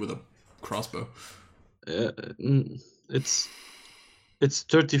shoot with a crossbow. It's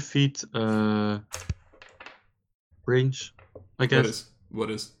 30 feet range, I guess. What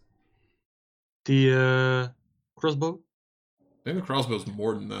is? The crossbow. I think the crossbow's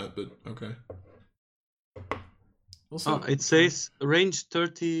more than that, but okay. Also, It says range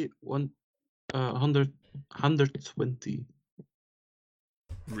 30, 120.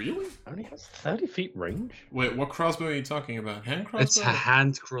 Really? Only has 30 feet range? Wait, what crossbow are you talking about? Hand crossbow? It's a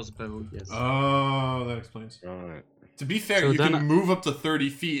hand crossbow, yes. Oh, that explains. Right. To be fair, So you then can move up to 30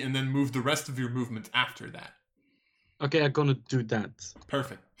 feet and then move the rest of your movement after that. Okay, I'm gonna do that.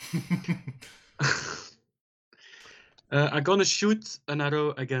 Perfect. I'm gonna shoot an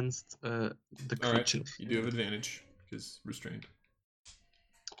arrow against the All right, creature. you do have advantage because restrained.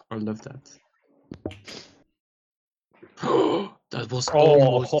 I love that. That was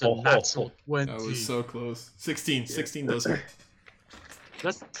almost a natural 20. That was so close. 16. 16 does hit.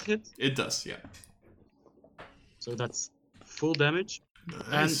 That's it. It does, yeah. So that's full damage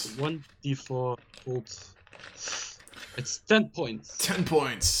Nice. and 1d4 cold. It's 10 points. 10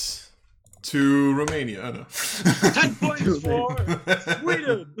 points to Romania. Oh, no. 10 points for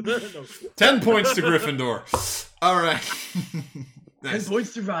Sweden. No. 10 points to Gryffindor. All right. 10 Nice.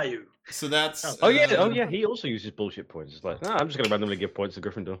 points to Ryu. So that's. Oh yeah. He also uses bullshit points. It's like, I'm just gonna randomly give points to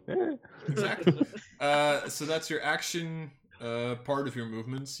Gryffindor. Yeah. Exactly. So that's your action part of your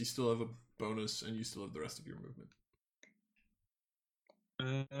movements. You still have a bonus, and you still have the rest of your movement.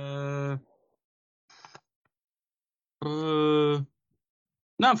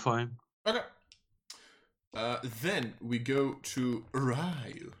 No, I'm fine. Okay. Then we go to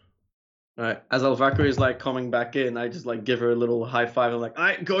Ryu. Alright, as Alvaco is like coming back in, I just like give her a little high five. I'm like,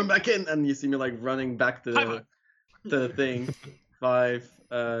 alright, going back in, and you see me like running back to the thing. 5,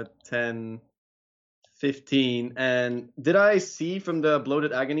 10, 15. And did I see from the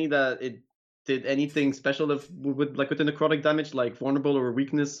bloated agony that it did anything special with like with the necrotic damage, like vulnerable or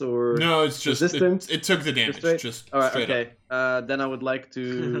weakness or No, it's just resistance? it took the damage. Restraint? Just Alright, straight okay. Then I would like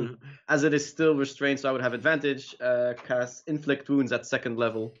to, as it is still restrained, so I would have advantage. Cast inflict wounds at 2nd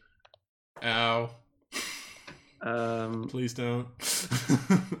level. Ow. Please don't.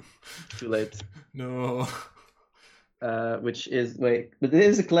 Too late. No. Which is but it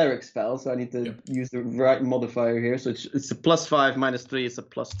is a cleric spell, so I need to use the right modifier here. So it's a +5 -3. It's a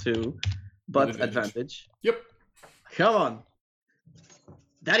 +2, but With advantage. Yep. Come on,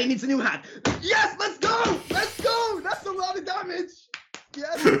 Daddy needs a new hat. Yes, let's go. Let's go. That's a lot of damage.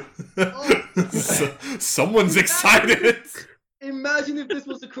 Yes. Someone's excited. Imagine if this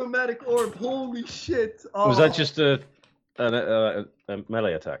was a chromatic orb. Holy shit. Oh. Was that just a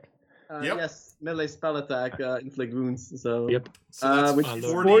melee attack? Yep. Yes, melee spell attack, inflict wounds. So Yep. So that's which is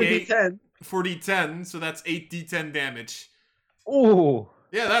 48 4d10. 4d10, so that's 8d10 damage. Ooh.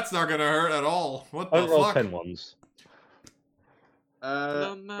 Yeah, that's not gonna hurt at all. What the I rolled fuck? 10 ones.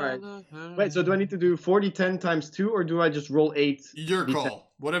 Right. Wait, so do I need to do 4d10 times 2, or do I just roll 8? Your D10?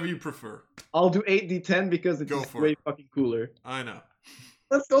 call. Whatever you prefer. I'll do 8d10 because it's Go just for way it. fucking cooler. I know.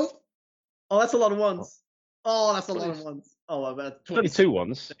 Let's go. Oh, that's a lot of ones. Oh, that's a lot of ones. Oh, I bet. 22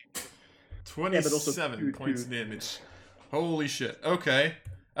 ones. 27 two- points two. damage. Holy shit. Okay.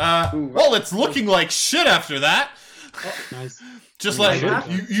 Ooh, Well, it's looking like shit after that. Nice. Just Yeah, like yeah.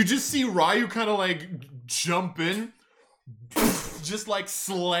 you just see Ryu kind of like jump in, just like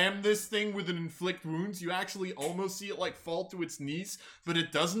slam this thing with an inflict wounds. You actually almost see it like fall to its knees, but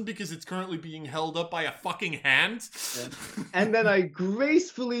it doesn't because it's currently being held up by a fucking hand. Yeah. And then I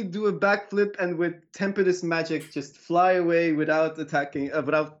gracefully do a backflip and with Tempest magic just fly away without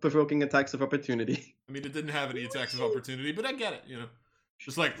without provoking attacks of opportunity. I mean, it didn't have any attacks of opportunity, but I get it. You know,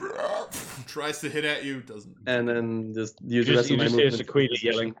 just like tries to hit at you, doesn't. And then just use the You rest just, of my hear movement. Sequila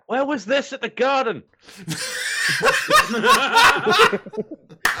yelling, "Where was this at the garden?"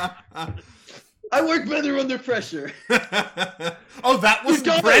 I work better under pressure. Oh, that was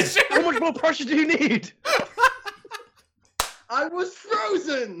the pressure. How much more pressure do you need? I was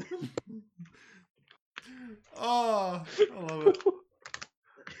frozen. Oh, I love it.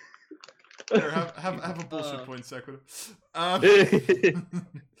 Here, have a bullshit point, Sequita.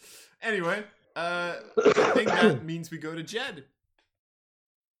 Anyway, I think that means we go to Jed,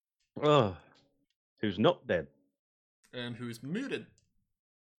 Oh, who's not dead? and who's muted.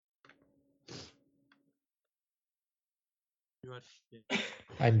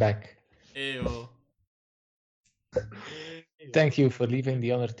 I'm back. Ayo. Thank you for leaving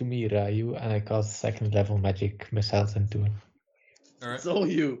the honor to me, Ryu, and I cast 2nd level magic missiles into him. All right. It's all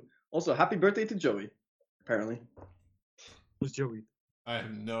you. Also, happy birthday to Joey. Apparently, Who's Joey? I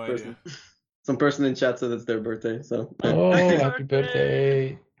have no Person. idea. some person in chat said it's their birthday. So Oh, Happy happy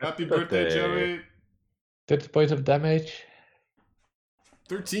birthday! Happy birthday, Birthday. Joey. 30 points of damage.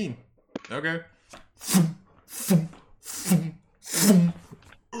 13. Okay.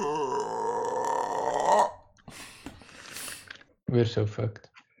 We're so fucked.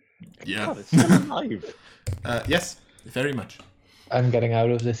 Yeah. God, it's still alive. Yes, very much. I'm getting out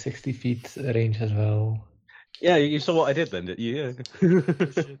of the 60 feet range as well. Yeah, you saw what I did then, didn't you?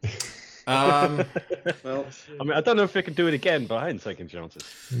 Yeah. well, I mean, I don't know if I can do it again, but I ain't taking chances.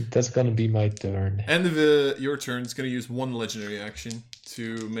 That's gonna be my turn. End of your turn is going to use one legendary action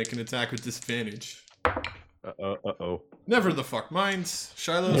to make an attack with disadvantage. Uh-oh. Never the fuck mind.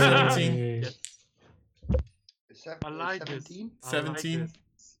 Shiloh, Yeah. 17. Yay. I like this. 17? I like 17.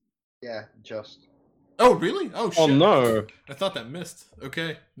 this. Yeah, just. Oh, really? Oh, shit. Oh, no. I thought that missed.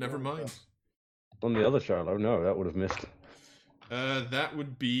 Okay, never mind. On the other Shiloh, no, that would have missed. That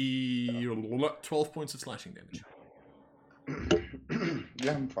would be 12 points of slashing damage.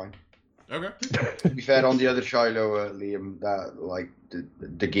 Yeah, I'm fine. Okay. To be fair, on the other Shiloh, Liam, that like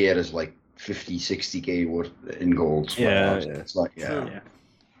the gear is like 50, 60k worth in gold. Yeah, Right? yeah. It's like True. Yeah.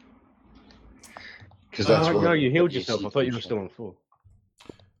 because that's Oh, what. no, you healed what yourself. see I thought you were from- still on 4.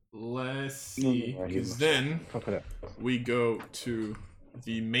 Let's No, no, see, no, he because was- then Fuck it up. we go to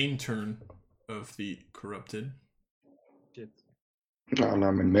the main turn of the corrupted. Shit. No, and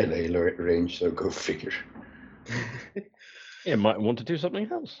I'm in melee range, so go figure. Yeah, might want to do something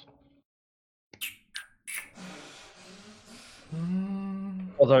else.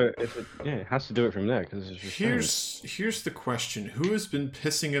 Although, if it has to do it from there because it's restrained. Here's the question: who has been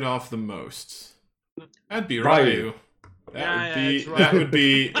pissing it off the most? That'd be Ryu. Ryu. That would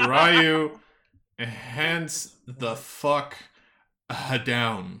be Ryu. Hands the fuck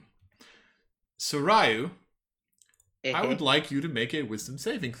down. So Ryu, I would like you to make a wisdom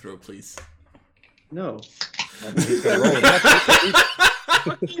saving throw, please. No. He's gonna roll a natural-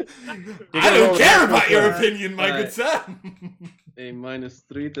 I don't care about your Alright. opinion, my good Alright. son. A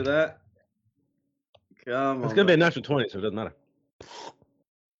 -3 to that. Come on. It's gonna be a bro. natural 20, so it doesn't matter.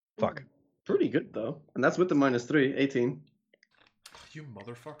 Fuck. Pretty good though. And that's with the -3, 18. You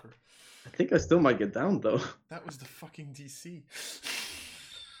motherfucker. I think I still might get down though. That was the fucking DC.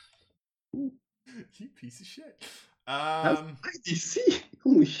 You piece of shit. DC.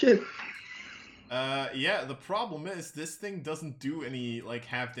 Holy shit. Yeah, the problem is this thing doesn't do any like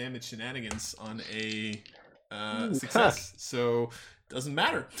half damage shenanigans on a success, so doesn't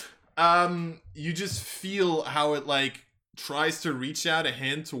matter. You just feel how it like tries to reach out a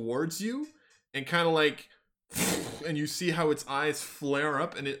hand towards you, and kind of like, and you see how its eyes flare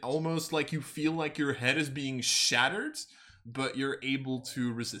up, and it almost like you feel like your head is being shattered, but you're able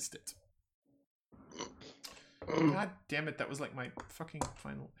to resist it. God damn it, that was like my fucking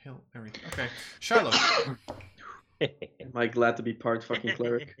final Hail Mary. Okay, Shiloh. Am I glad to be part fucking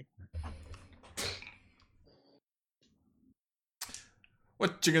cleric?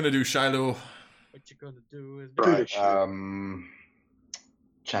 What you gonna do, Shiloh? What you gonna do is Right.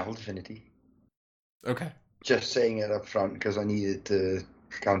 Channel Divinity. Okay. Just saying it up front because I needed to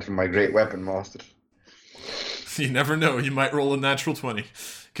counter my Great Weapon Master. You never know, you might roll a natural 20.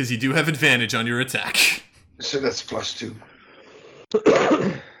 Because you do have advantage on your attack. So that's +2.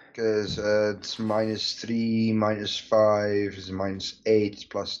 Because it's -3, -5 is -8, it's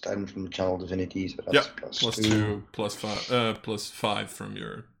 +10 from the Channel Divinity, so that's Yep, +2. plus 5 from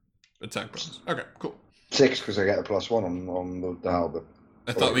your attack bonus. Okay, cool. 6 because I get a +1 on the halberd.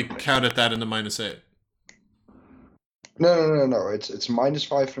 I thought we counted that in the -8. No. It's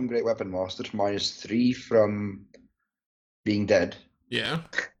 -5 from Great Weapon Master, -3 from being dead. Yeah.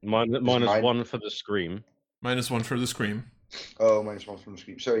 Minus mine- 1 for the scream. -1 for the scream. Oh, -1 from the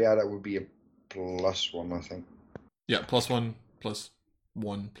scream. So yeah, that would be a +1, I think. Yeah, +1,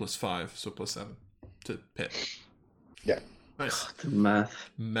 +1, +5, so +7 to hit. Yeah. Nice. The math.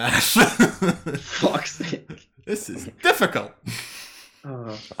 Math. Fuck's sake. This is difficult.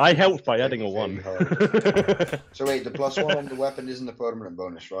 I helped by adding a Very 1. hard. So wait, the +1 on the weapon isn't a permanent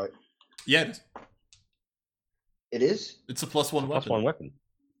bonus, right? Yeah, it is. It is? It's a +1 Plus weapon. 1 weapon.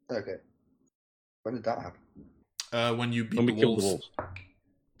 Okay. When did that happen? When you beat When we the killed the wolves. wolves.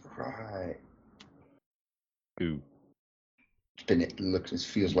 Right. Ooh. It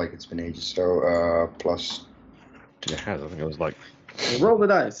feels like it's been ages. So plus. It has. I think it was like. Roll the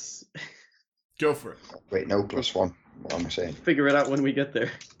dice. Go for it. Wait, no, +1. What am I saying? Figure it out when we get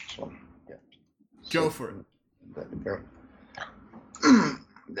there. +1. Yeah. Go for it. There we go.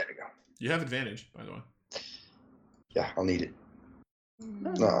 There we go. You have advantage, by the way. Yeah, I'll need it.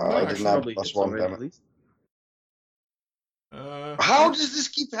 No, I didn't should have probably hit +1, somewhere damn at it. least. How does this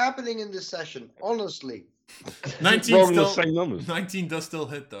keep happening in this session? Honestly. 19 Rolling the still, same numbers. 19 does still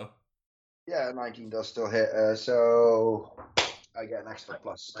hit, though. Yeah, 19 does still hit. So I get an extra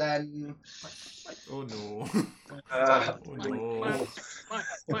 +10. Oh no. Uh, Oh no.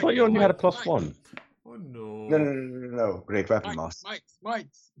 I thought you only had a +1. Oh no. No. Great Weapon Master. Might.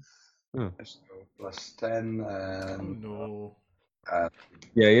 So +10 Oh and no.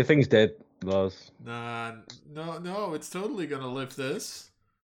 Yeah, your thing's dead, Lars. Nah, no, it's totally gonna lift this.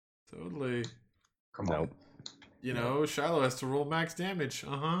 Totally. come on. No. You know, Shiloh has to roll max damage.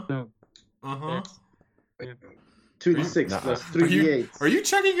 Uh-huh. No. Uh-huh. 2d6 Nah. plus Are you, 3d8. are you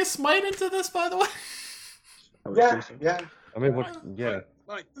chucking a smite into this, by the way? I would Yeah, assume so. yeah. I mean, what? Yeah.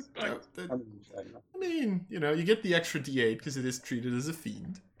 Might. I mean, you know, you get the extra D8 because it is treated as a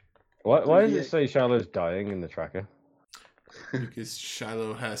fiend. Why does it say Shiloh's dying in the tracker? Because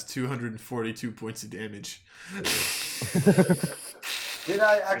Shiloh has 242 points of damage. Did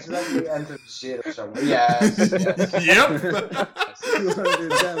I accidentally enter 0 somewhere? Yes. Yep. 200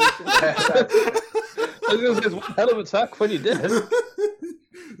 damage. It's one hell of an attack when you did.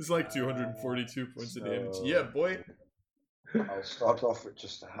 It's like 242 points of damage. Yeah, boy. I'll start off with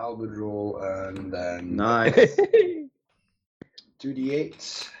just a halberd roll and then Nice.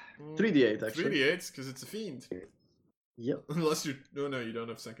 2d8. 3d8 actually. 3d8s because it's a fiend. Yep. Unless you, no, you don't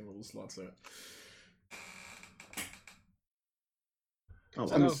have second level slots there. Oh,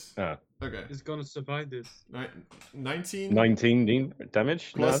 So no, Okay. it's gonna survive this. 19. 19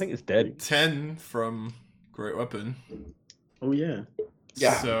 damage? No, I Plus think it's dead. 10 from Great Weapon. oh yeah.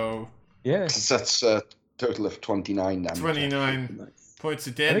 Yeah. So Yeah. That's a total of 29 damage. 29 Nice. points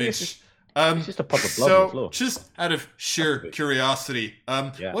of think it's damage. It's just a puddle of blood on the So, floor. just out of sheer curiosity,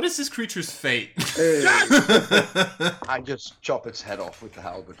 Yeah. what is this creature's fate? I just chop its head off with the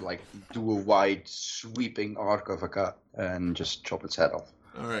halberd, like do a wide sweeping arc of a cut and just chop its head off.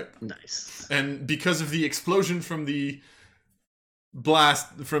 All right. Nice. And because of the explosion from the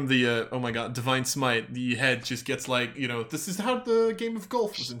blast from the oh my god, divine smite, the head just gets like, this is how the game of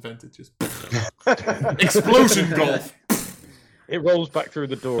golf was invented. Just explosion golf. It rolls back through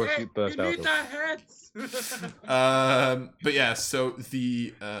the door as you You burst out need of. our heads! But yeah, so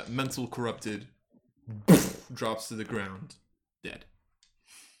the mental corrupted drops to the ground, dead.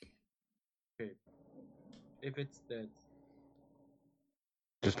 If it's dead.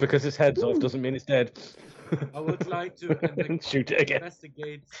 Just because its head's off doesn't mean it's dead. I would like to Shoot it again.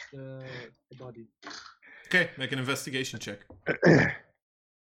 investigate the body. Okay, make an investigation check.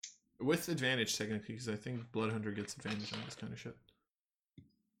 With advantage, technically, because I think Bloodhunter gets advantage on this kind of shit.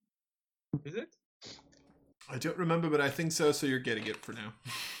 Is it? I don't remember, but I think so, so you're getting it for now.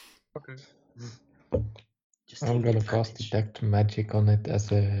 Okay. Just I'm take gonna cast advantage. detect magic on it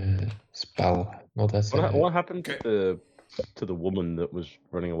as a spell, not as a. What happened Okay. to the woman that was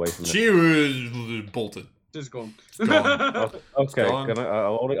running away from the... She was bolted. Just gone. Gone. Oh, okay, gone. I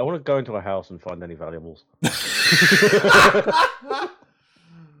want to go into a house and find any valuables.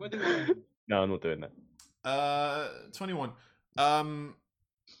 What do you want? No, I'm not doing that. 21.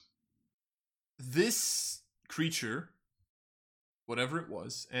 This creature, whatever it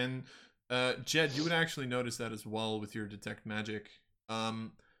was, and Jed, you would actually notice that as well with your detect magic.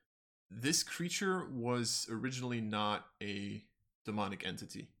 This creature was originally not a demonic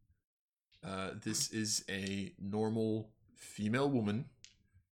entity. This is a normal female woman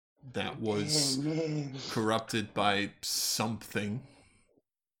that was corrupted by something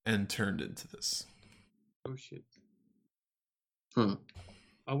and turned into this. Oh shit. Hmm.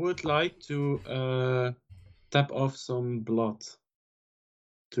 I would like to tap off some blood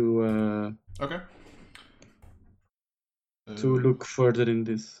to Okay. look further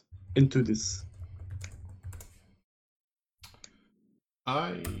into this.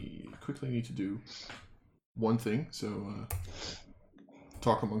 I quickly need to do one thing, so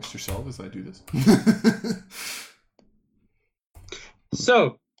talk amongst yourself as I do this.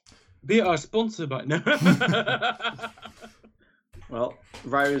 So, we are sponsored by no. Well,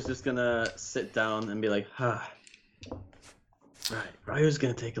 Ryu's just gonna sit down and be like, Right, Ryu's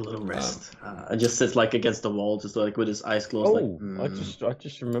gonna take a little rest. And just sits like against the wall, just like with his eyes closed, like, I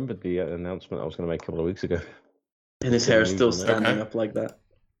just remembered the announcement I was going to make a couple of weeks ago. and his hair is still Okay. standing up like that.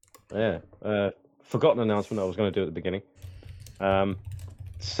 Yeah, forgotten announcement I was going to do at the beginning.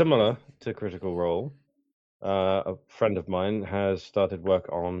 Similar to Critical Role, a friend of mine has started work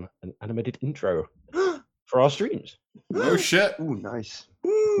on an animated intro for our streams. Oh shit! Ooh, nice.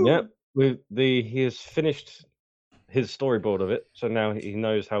 Yep, he has finished his storyboard of it, so now he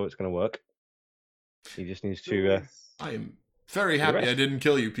knows how it's going to work. He just needs to. I am very happy I didn't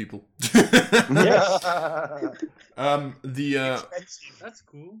kill you people. Yes. That's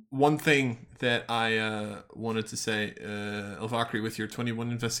cool. One thing that I wanted to say, Elvakri, with your 21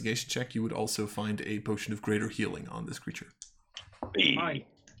 investigation check, you would also find a potion of greater healing on this creature. Hi.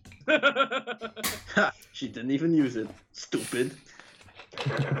 Ha! She didn't even use it. Stupid.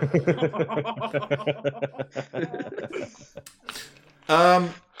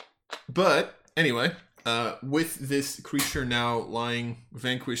 But anyway, with this creature now lying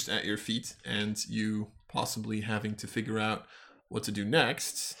vanquished at your feet, and you possibly having to figure out what to do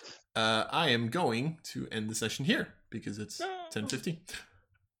next, I am going to end the session here because it's 10:50.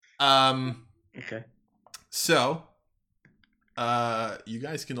 Okay. So, you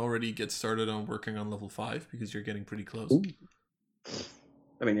guys can already get started on working on level 5 because you're getting pretty close. Ooh.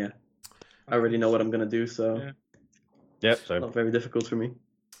 I mean, yeah. I already know what I'm gonna do, so Yeah. Yep. So not very difficult for me.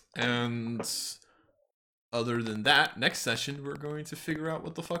 And other than that, next session we're going to figure out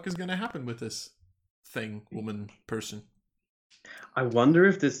what the fuck is going to happen with this thing, woman, person. I wonder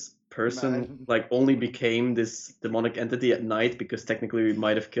if this person Man. like only became this demonic entity at night because technically we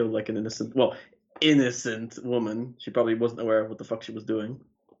might have killed like an innocent woman. She probably wasn't aware of what the fuck she was doing.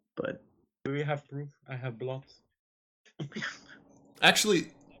 But Do we have proof? I have blood.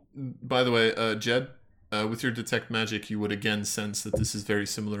 Actually, by the way, Jed, with your detect magic, you would again sense that this is very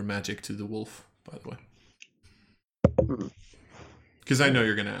similar magic to the wolf. By the way, because I know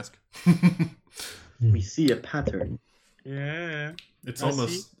you're gonna ask. we see a pattern. Yeah. It's I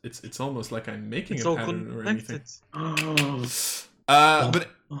almost it's almost like I'm making It's a all pattern or anything. connected. But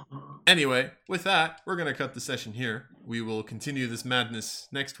anyway, with that, we're gonna cut the session here. We will continue this madness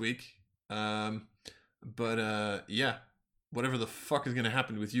next week. Yeah, whatever the fuck is gonna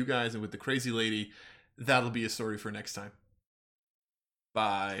happen with you guys and with the crazy lady, that'll be a story for next time.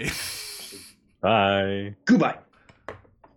 Bye. Bye. Goodbye.